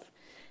you love,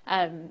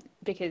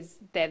 because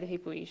they're the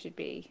people you should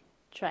be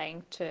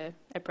trying to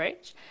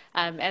approach.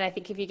 And I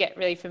think if you get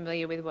really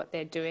familiar with what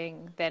they're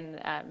doing, then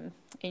and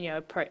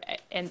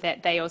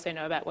that they also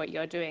know about what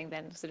you're doing,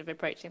 then sort of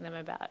approaching them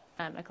about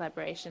a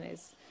collaboration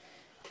is,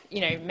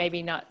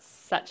 maybe not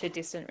such a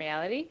distant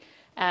reality.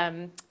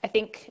 I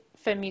think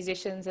for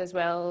musicians as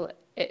well,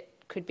 it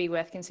could be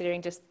worth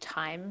considering just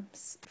time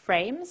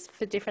frames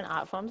for different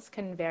art forms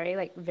can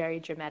vary very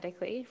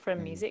dramatically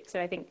from music.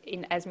 So I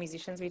think as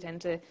musicians, we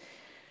tend to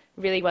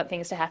really want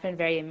things to happen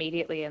very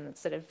immediately, and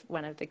sort of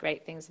one of the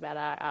great things about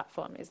our art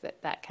form is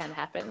that can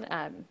happen.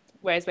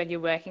 Whereas when you're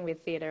working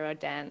with theatre or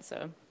dance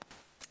or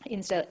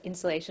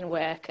installation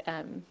work,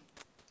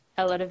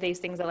 a lot of these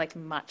things are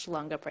much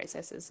longer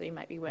processes. So you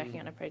might be working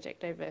on a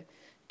project over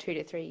 2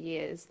 to 3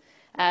 years.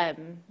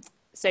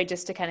 So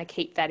just to kind of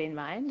keep that in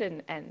mind,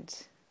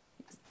 and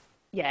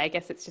I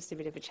guess it's just a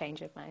bit of a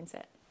change of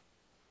mindset.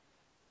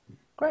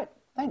 Great,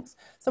 thanks.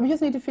 So we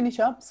just need to finish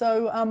up.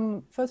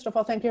 So first off,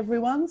 I'll thank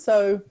everyone.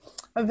 So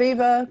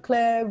Aviva,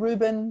 Claire,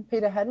 Reuben,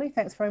 Peter, Hadley,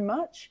 thanks very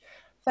much.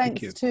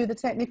 Thanks to the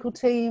technical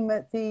team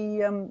at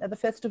the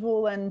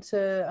festival and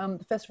to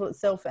the festival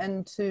itself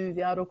and to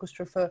the Art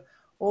Orchestra for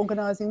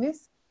organising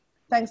this.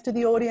 Thanks to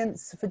the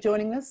audience for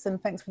joining us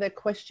and thanks for their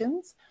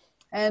questions.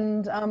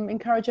 And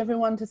encourage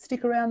everyone to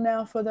stick around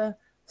now for the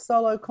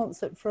solo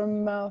concert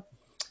from the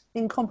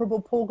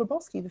incomparable Paul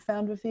Grabowski, the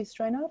founder of the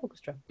Australian Art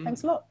Orchestra.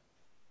 Thanks a lot.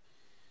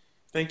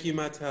 Thank you,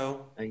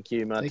 Martel. Thank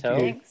you, Martel.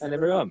 Thank you. And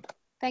everyone.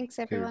 Thanks,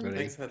 everyone. Everybody.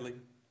 Thanks, Hadley.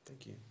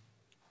 Thank you.